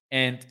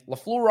 And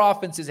LaFleur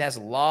offenses has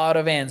a lot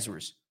of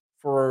answers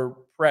for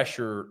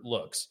pressure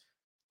looks,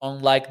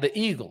 unlike the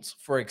Eagles,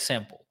 for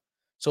example.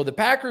 So the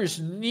Packers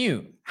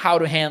knew how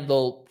to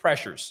handle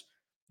pressures.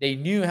 They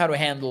knew how to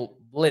handle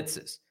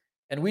blitzes.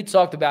 And we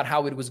talked about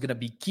how it was going to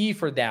be key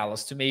for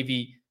Dallas to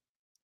maybe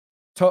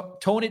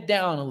tone it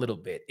down a little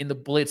bit in the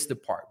blitz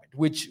department,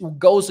 which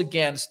goes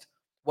against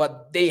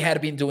what they had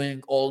been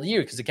doing all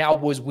year, because the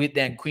Cowboys with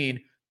Dan Quinn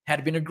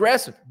had been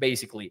aggressive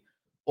basically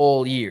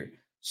all year.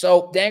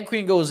 So Dan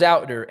Quinn goes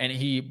out there and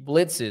he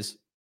blitzes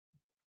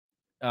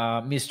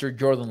Mr.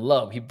 Jordan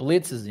Love. He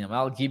blitzes him.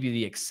 I'll give you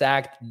the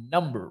exact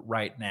number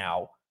right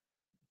now.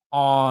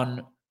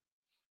 On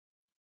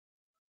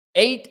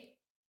 8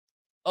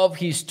 of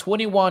his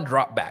 21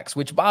 dropbacks,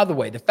 which, by the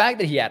way, the fact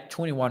that he had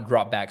 21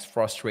 dropbacks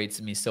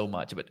frustrates me so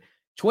much. But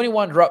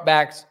 21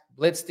 dropbacks,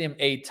 blitzed him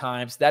 8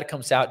 times. That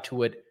comes out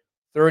to it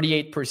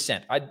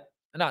 38%. I'm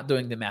not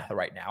doing the math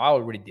right now. I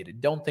already did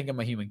it. Don't think I'm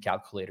a human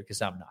calculator,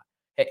 because I'm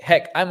not.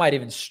 Heck, I might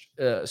even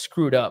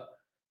screwed up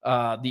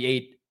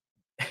the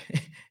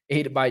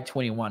 8 by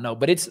 21. No,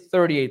 but it's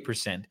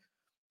 38%.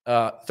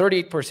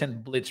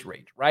 38% blitz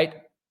rate, right?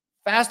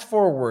 Fast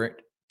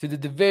forward to the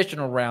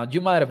divisional round.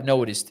 You might have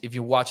noticed if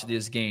you watched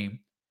this game,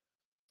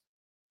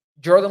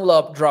 Jordan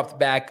Love dropped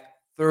back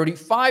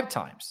 35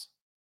 times.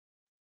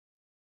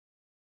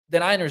 The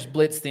Niners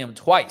blitzed him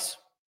twice,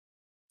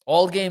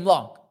 all game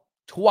long,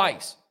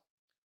 twice.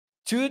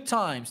 2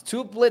 times,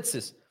 2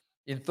 blitzes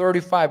in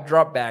 35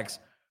 dropbacks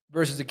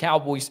versus the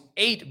Cowboys'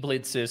 8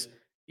 blitzes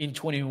in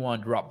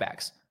 21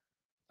 dropbacks.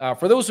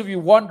 For those of you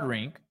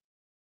wondering,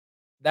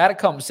 that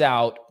comes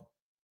out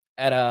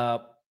at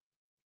a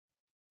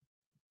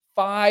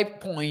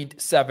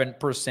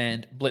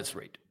 5.7% blitz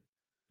rate.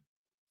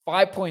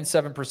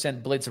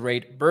 5.7% blitz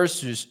rate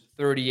versus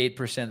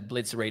 38%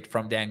 blitz rate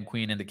from Dan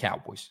Quinn and the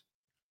Cowboys.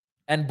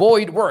 And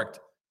boy, it worked.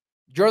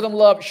 Jordan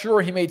Love,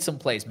 sure, he made some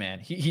plays, man.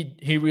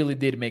 He really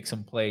did make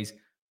some plays.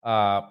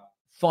 Fun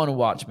to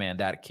watch, man,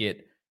 that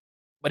kid.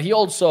 But he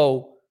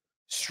also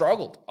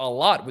struggled a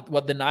lot with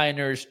what the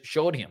Niners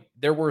showed him.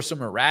 There were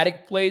some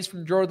erratic plays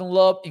from Jordan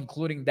Love,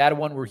 including that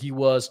one where he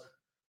was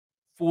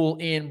full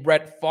in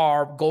Brett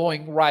Favre,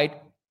 going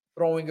right,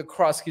 throwing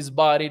across his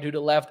body to the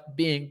left,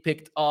 being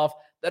picked off.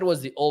 That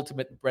was the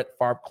ultimate Brett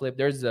Favre clip.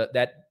 There's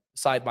that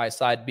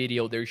side-by-side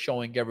video they're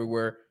showing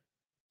everywhere.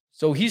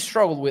 So he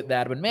struggled with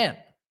that. But man,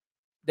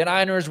 the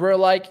Niners were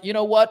like, you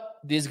know what?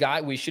 This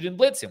guy, we shouldn't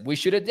blitz him. We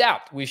should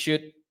adapt. We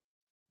should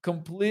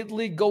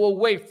completely go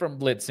away from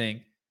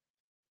blitzing.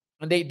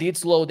 And they did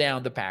slow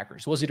down the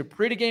Packers. Was it a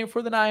pretty game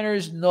for the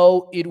Niners?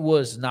 No, it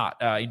was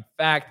not. In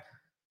fact,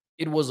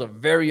 it was a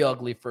very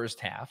ugly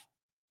first half.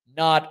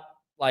 Not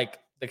like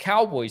the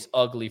Cowboys'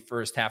 ugly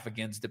first half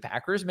against the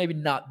Packers. Maybe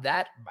not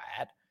that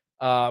bad,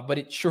 but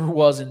it sure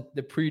wasn't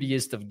the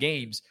prettiest of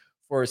games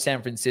for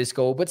San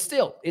Francisco. But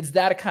still, it's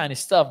that kind of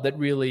stuff that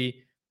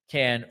really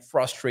can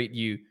frustrate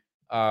you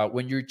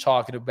when you're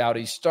talking about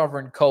a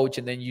stubborn coach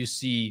and then you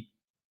see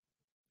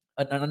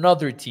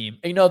another team,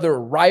 another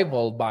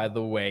rival, by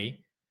the way,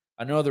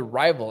 another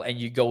rival, and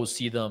you go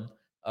see them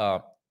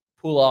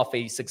pull off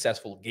a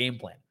successful game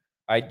plan.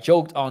 I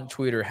joked on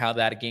Twitter how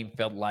that game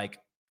felt like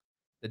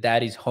the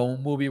Daddy's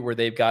Home movie, where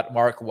they've got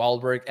Mark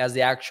Wahlberg as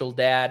the actual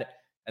dad,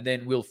 and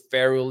then Will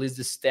Ferrell is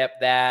the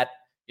stepdad.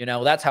 You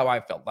know, that's how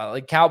I felt.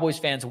 Like Cowboys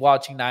fans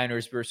watching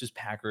Niners versus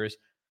Packers,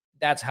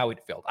 that's how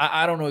it felt.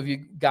 I don't know if you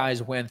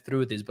guys went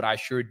through this, but I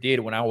sure did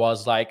when I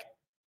was like,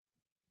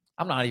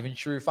 I'm not even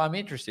sure if I'm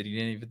interested in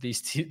any of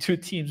these two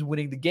teams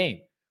winning the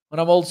game. But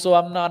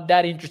I'm not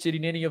that interested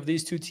in any of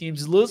these two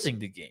teams losing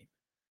the game,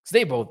 because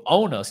they both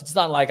own us. It's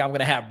not like I'm going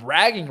to have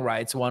bragging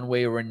rights one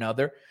way or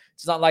another.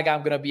 It's not like I'm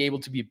going to be able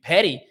to be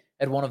petty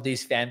at one of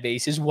these fan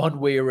bases one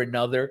way or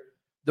another.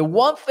 The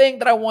one thing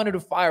that I wanted to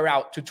fire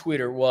out to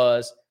Twitter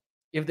was,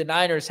 if the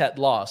Niners had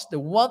lost, the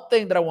one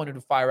thing that I wanted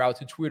to fire out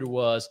to Twitter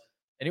was,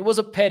 and it was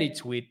a petty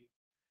tweet,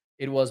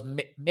 it was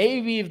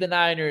maybe if the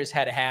Niners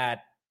had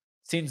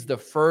since the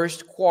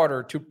first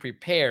quarter to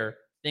prepare,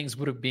 things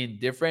would have been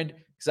different.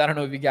 Because I don't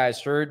know if you guys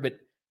heard, but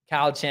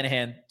Kyle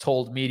Shanahan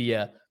told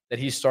media that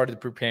he started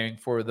preparing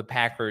for the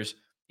Packers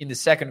in the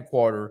second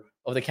quarter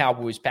of the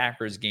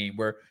Cowboys-Packers game,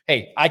 where,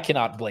 hey, I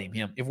cannot blame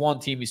him. If one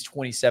team is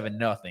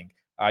 27-0,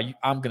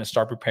 I'm going to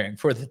start preparing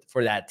for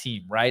that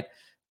team, right?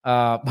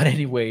 But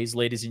anyways,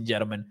 ladies and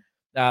gentlemen,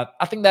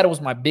 I think that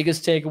was my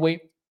biggest takeaway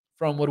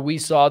from what we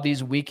saw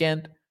this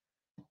weekend.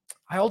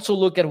 I also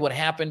look at what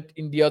happened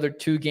in the other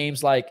two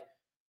games, like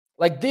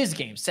this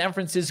game, San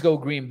Francisco,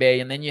 Green Bay,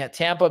 and then you had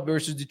Tampa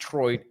versus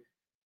Detroit.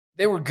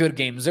 They were good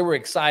games. They were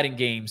exciting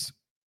games.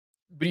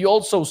 But you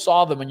also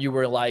saw them and you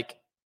were like,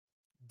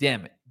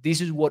 damn it, this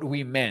is what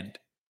we meant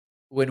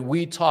when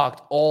we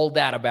talked all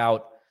that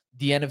about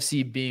the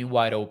NFC being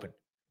wide open.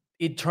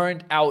 It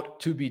turned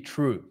out to be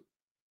true.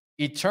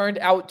 It turned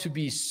out to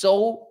be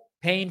so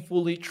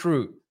painfully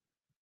true,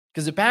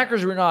 because the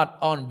Packers were not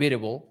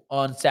unbeatable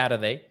on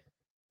Saturday.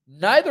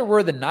 Neither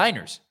were the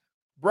Niners.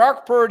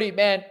 Brock Purdy,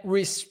 man,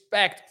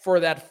 respect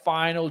for that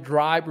final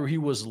drive where he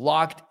was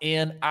locked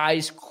in,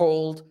 ice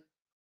cold,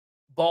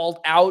 balled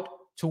out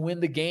to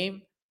win the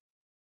game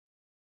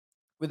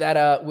with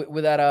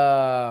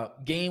that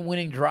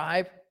game-winning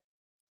drive.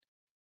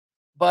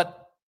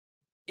 But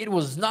it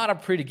was not a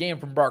pretty game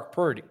from Brock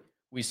Purdy.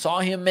 We saw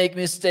him make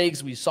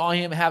mistakes. We saw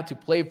him have to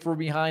play from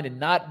behind and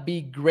not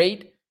be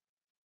great.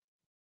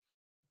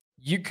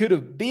 You could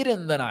have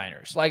beaten the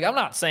Niners. Like, I'm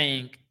not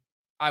saying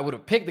I would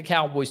have picked the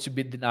Cowboys to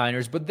beat the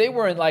Niners, but they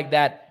weren't like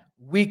that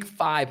week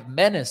 5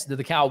 menace that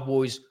the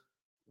Cowboys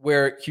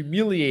were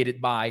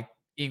humiliated by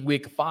in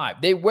week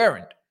 5. They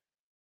weren't.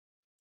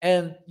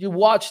 And you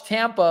watch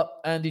Tampa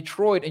and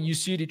Detroit, and you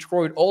see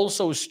Detroit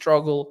also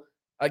struggle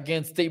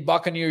against a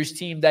Buccaneers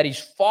team that is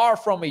far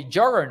from a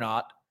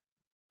juggernaut.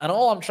 And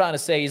all I'm trying to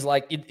say is,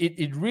 like,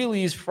 it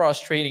really is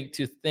frustrating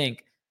to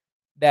think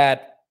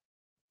that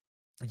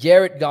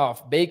Jared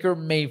Goff, Baker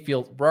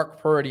Mayfield, Brock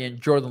Purdy,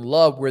 and Jordan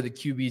Love were the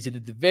QBs in the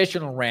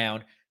divisional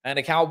round, and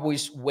the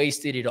Cowboys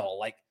wasted it all.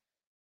 Like,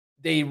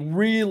 they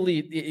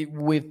really,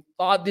 we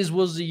thought this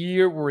was the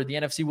year where the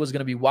NFC was going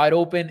to be wide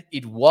open.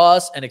 It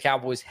was, and the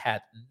Cowboys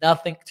had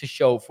nothing to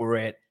show for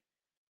it.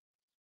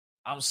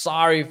 I'm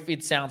sorry if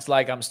it sounds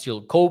like I'm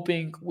still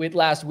coping with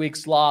last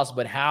week's loss,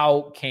 but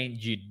how can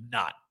you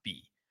not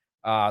be?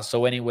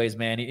 So anyways,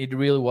 man, it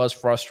really was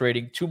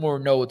frustrating. 2 more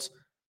notes.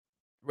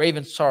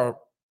 Ravens are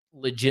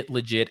legit.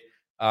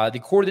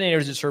 The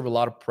coordinators deserve a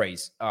lot of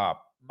praise.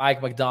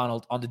 Mike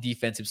McDonald on the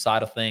defensive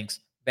side of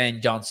things,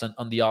 Ben Johnson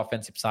on the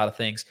offensive side of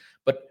things.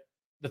 But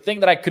the thing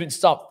that I couldn't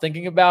stop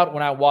thinking about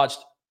when I watched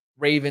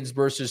Ravens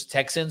versus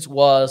Texans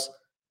was,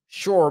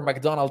 sure,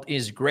 McDonald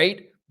is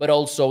great, but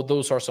also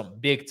those are some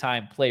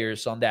big-time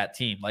players on that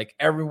team. Like,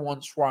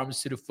 everyone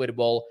swarms to the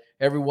football.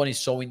 Everyone is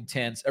so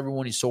intense.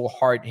 Everyone is so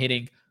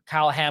hard-hitting.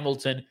 Kyle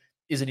Hamilton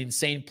is an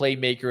insane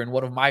playmaker and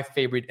one of my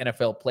favorite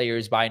NFL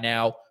players by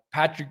now.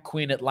 Patrick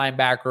Quinn at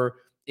linebacker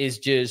is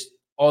just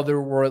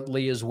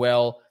otherworldly as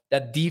well.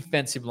 That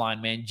defensive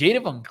line, man.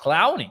 Jadeveon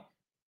Clowney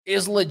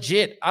is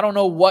legit. I don't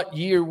know what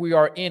year we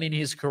are in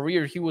his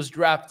career. He was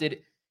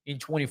drafted in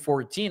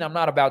 2014. I'm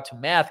not about to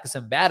math because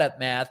I'm bad at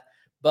math,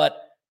 but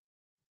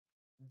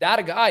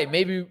that guy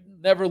maybe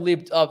never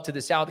lived up to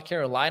the South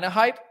Carolina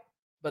hype,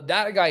 but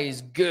that guy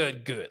is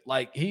good.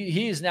 Like,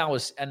 he is now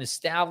an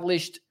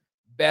established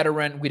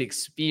veteran with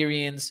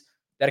experience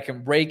that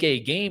can break a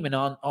game. And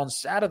on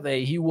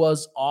Saturday, he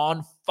was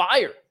on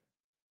fire.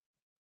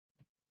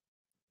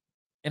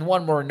 And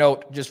one more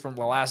note just from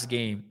the last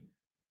game.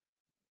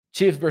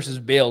 Chiefs versus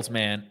Bills,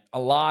 man. A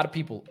lot of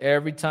people,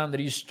 every time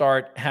that you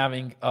start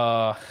having,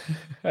 I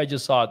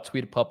just saw a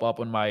tweet pop up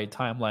on my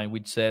timeline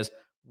which says,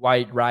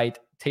 White right,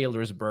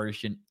 Taylor's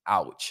version,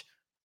 ouch.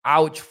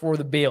 Ouch for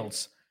the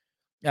Bills.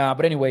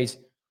 But anyways,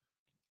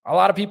 a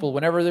lot of people,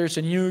 whenever there's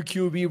a new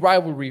QB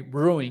rivalry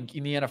brewing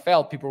in the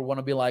NFL, people want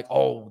to be like,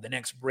 oh, the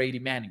next Brady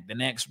Manning, the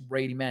next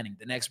Brady Manning,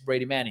 the next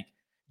Brady Manning.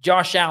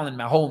 Josh Allen,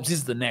 Mahomes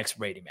is the next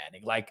Brady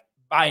Manning. Like,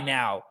 by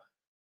now,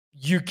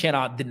 you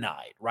cannot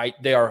deny it, right?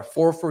 They are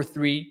 4 for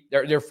 3.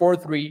 They're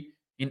 4-3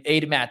 in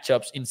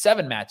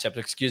 7 matchups,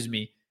 excuse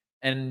me.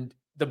 And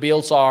the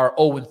Bills are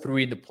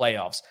 0-3 in the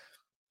playoffs.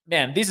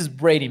 Man, this is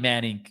Brady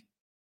Manning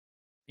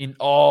in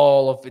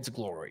all of its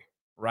glory,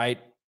 right?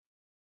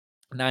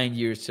 9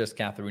 years, just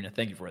Katharina.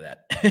 Thank you for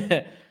that.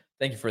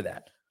 Thank you for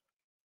that.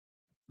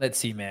 Let's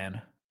see,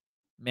 man.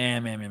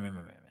 Man.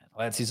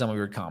 Let's see some of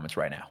your comments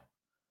right now.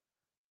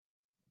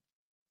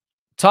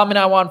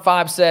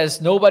 Tommy915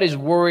 says, nobody's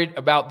worried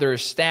about their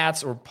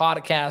stats or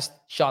podcast.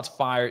 Shots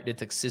fired. The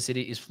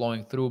toxicity is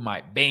flowing through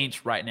my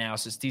veins right now,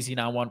 says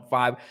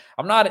TC915.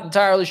 I'm not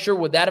entirely sure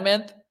what that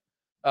meant,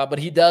 but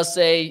he does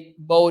say,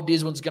 Bo,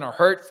 this one's going to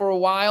hurt for a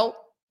while.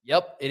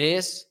 Yep, it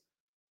is.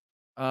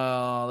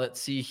 Let's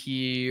see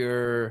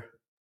here.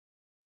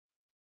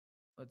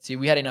 Let's see.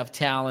 We had enough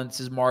talent,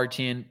 says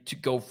Martin, to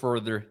go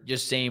further.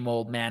 Just same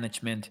old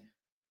management.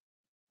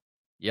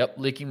 Yep,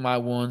 licking my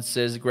wounds,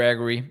 says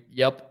Gregory.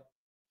 Yep.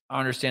 I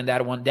understand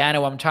that one.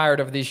 Dano, I'm tired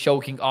of this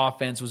choking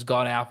offense was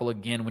god awful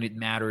again when it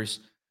matters.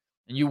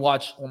 And you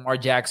watched Lamar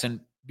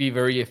Jackson be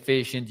very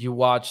efficient. You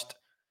watched,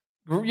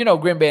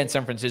 Green Bay and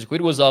San Francisco.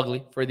 It was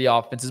ugly for the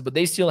offenses, but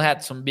they still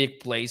had some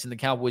big plays, and the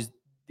Cowboys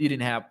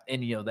didn't have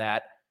any of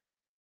that.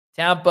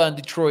 Tampa and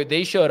Detroit,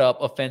 they showed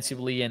up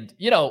offensively, and,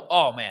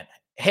 oh, man,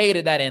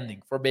 hated that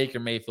ending for Baker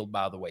Mayfield,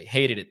 by the way.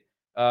 Hated it.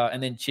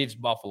 And then Chiefs,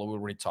 Buffalo, we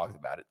already talked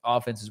about it.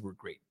 Offenses were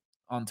great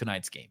on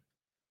tonight's game.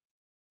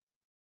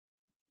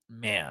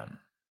 Man.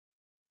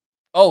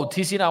 Oh,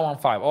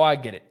 TC915. Oh, I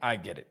get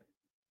it.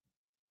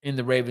 In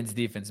the Ravens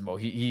defense mode,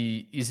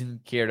 he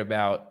isn't cared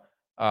about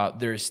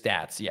their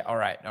stats. Yeah, all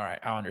right.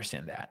 I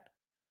understand that.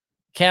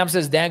 Cam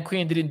says Dan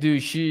Quinn didn't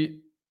do shit.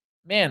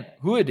 Man,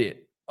 who did?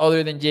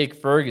 Other than Jake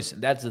Ferguson.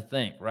 That's the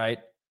thing, right?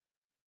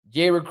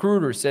 Jay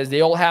Recruiter says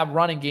they all have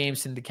running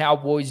games and the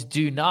Cowboys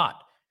do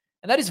not.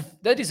 And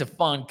that is a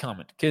fun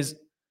comment because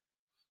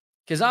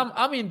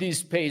I'm in this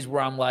space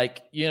where I'm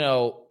like,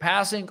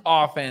 passing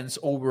offense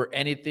over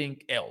anything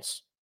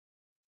else.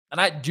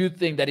 And I do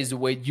think that is the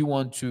way you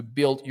want to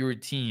build your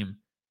team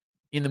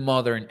in the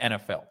modern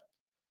NFL.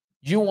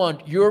 You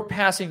want your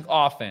passing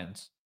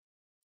offense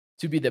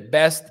to be the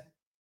best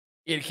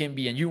it can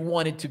be, and you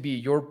want it to be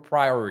your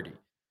priority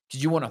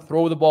because you want to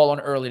throw the ball on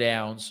early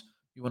downs.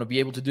 You want to be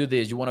able to do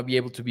this. You want to be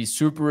able to be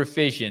super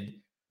efficient.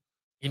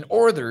 in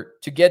order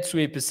to get to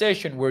a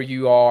position where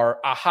you are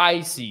a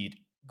high seed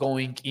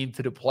going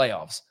into the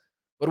playoffs.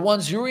 But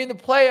once you're in the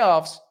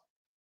playoffs,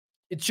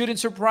 it shouldn't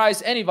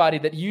surprise anybody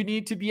that you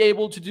need to be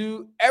able to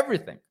do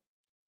everything.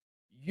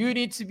 You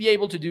need to be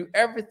able to do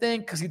everything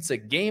because it's a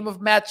game of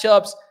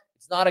matchups.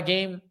 It's not a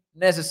game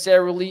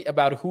necessarily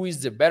about who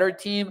is the better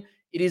team.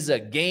 It is a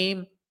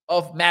game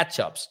of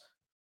matchups.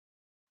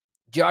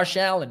 Josh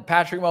Allen,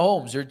 Patrick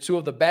Mahomes are two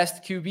of the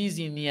best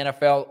QBs in the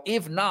NFL,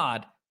 if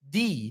not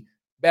the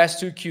best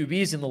two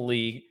QBs in the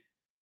league.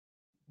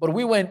 But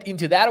we went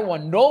into that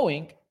one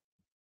knowing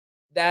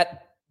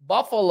that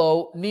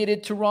Buffalo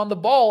needed to run the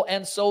ball,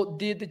 and so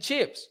did the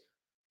Chiefs.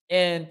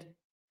 And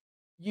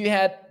you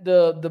had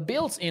the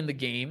Bills in the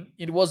game.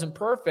 It wasn't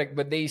perfect,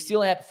 but they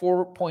still had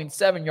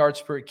 4.7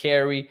 yards per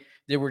carry.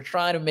 They were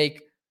trying to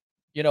make,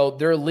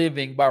 their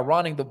living by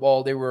running the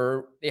ball.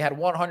 They had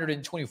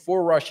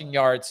 124 rushing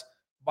yards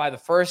by the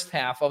first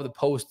half of the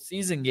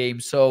postseason game.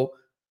 So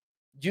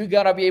you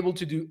got to be able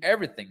to do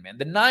everything, man.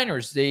 The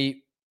Niners,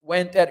 they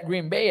went at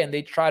Green Bay and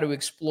they try to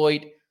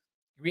exploit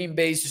Green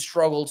Bay's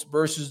struggles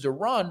versus the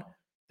run.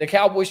 The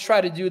Cowboys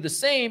try to do the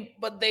same,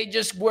 but they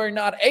just were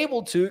not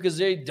able to because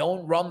they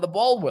don't run the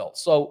ball well.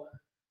 So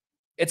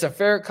it's a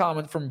fair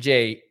comment from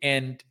Jay.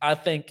 And I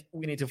think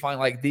we need to find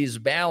like this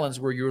balance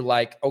where you're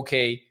like,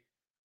 okay,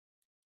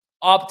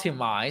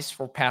 optimize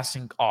for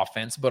passing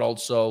offense, but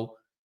also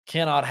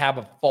cannot have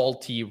a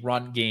faulty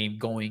run game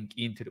going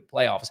into the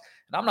playoffs.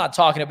 And I'm not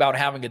talking about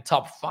having a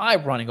top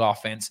 5 running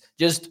offense.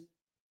 Just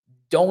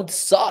don't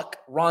suck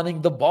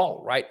running the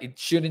ball, right? It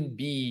shouldn't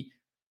be,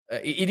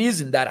 it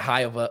isn't that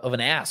high of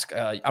an ask.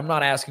 I'm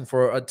not asking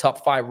for a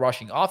top 5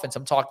 rushing offense.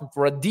 I'm talking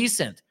for a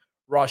decent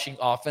rushing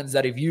offense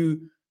that if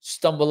you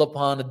stumble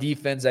upon a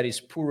defense that is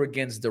poor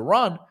against the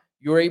run,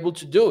 you're able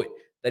to do it.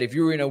 That if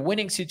you're in a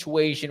winning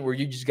situation where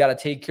you just got to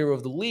take care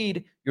of the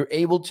lead, you're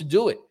able to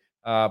do it.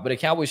 But the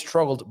Cowboys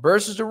struggled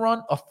versus the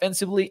run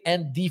offensively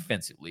and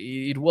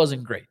defensively. It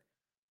wasn't great.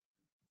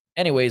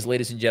 Anyways,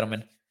 ladies and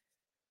gentlemen,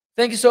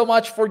 thank you so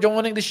much for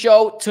joining the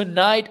show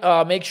tonight.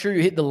 Make sure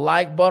you hit the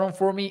like button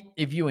for me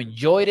if you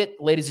enjoyed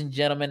it. Ladies and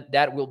gentlemen,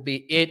 that will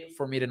be it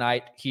for me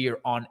tonight here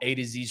on A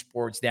to Z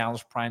Sports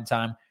Dallas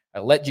Primetime.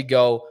 I'll let you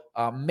go.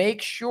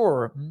 Make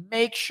sure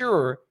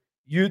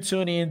you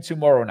tune in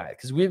tomorrow night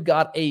because we've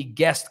got a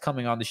guest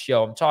coming on the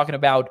show. I'm talking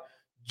about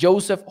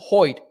Joseph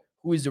Hoyt,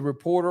 who is a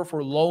reporter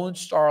for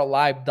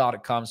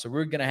LoneStarLive.com. So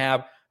we're going to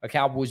have a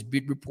Cowboys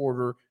beat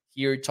reporter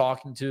here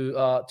talking to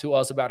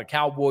us about the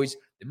Cowboys,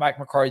 the Mike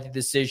McCarthy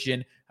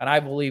decision, and I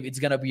believe it's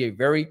going to be a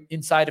very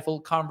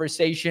insightful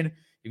conversation.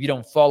 If you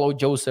don't follow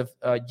Joseph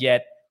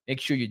yet, make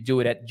sure you do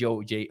it at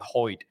Joe J.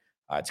 Hoyt.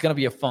 It's going to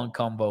be a fun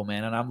combo,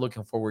 man, and I'm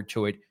looking forward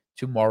to it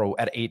tomorrow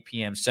at 8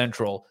 p.m.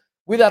 Central.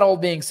 With that all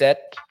being said,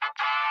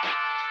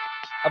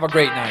 have a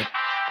great night.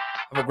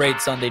 Have a great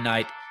Sunday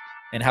night.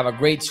 And have a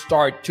great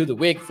start to the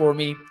week for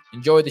me.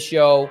 Enjoy the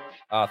show.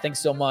 Thanks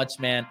so much,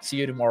 man. See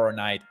you tomorrow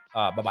night.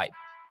 Bye-bye.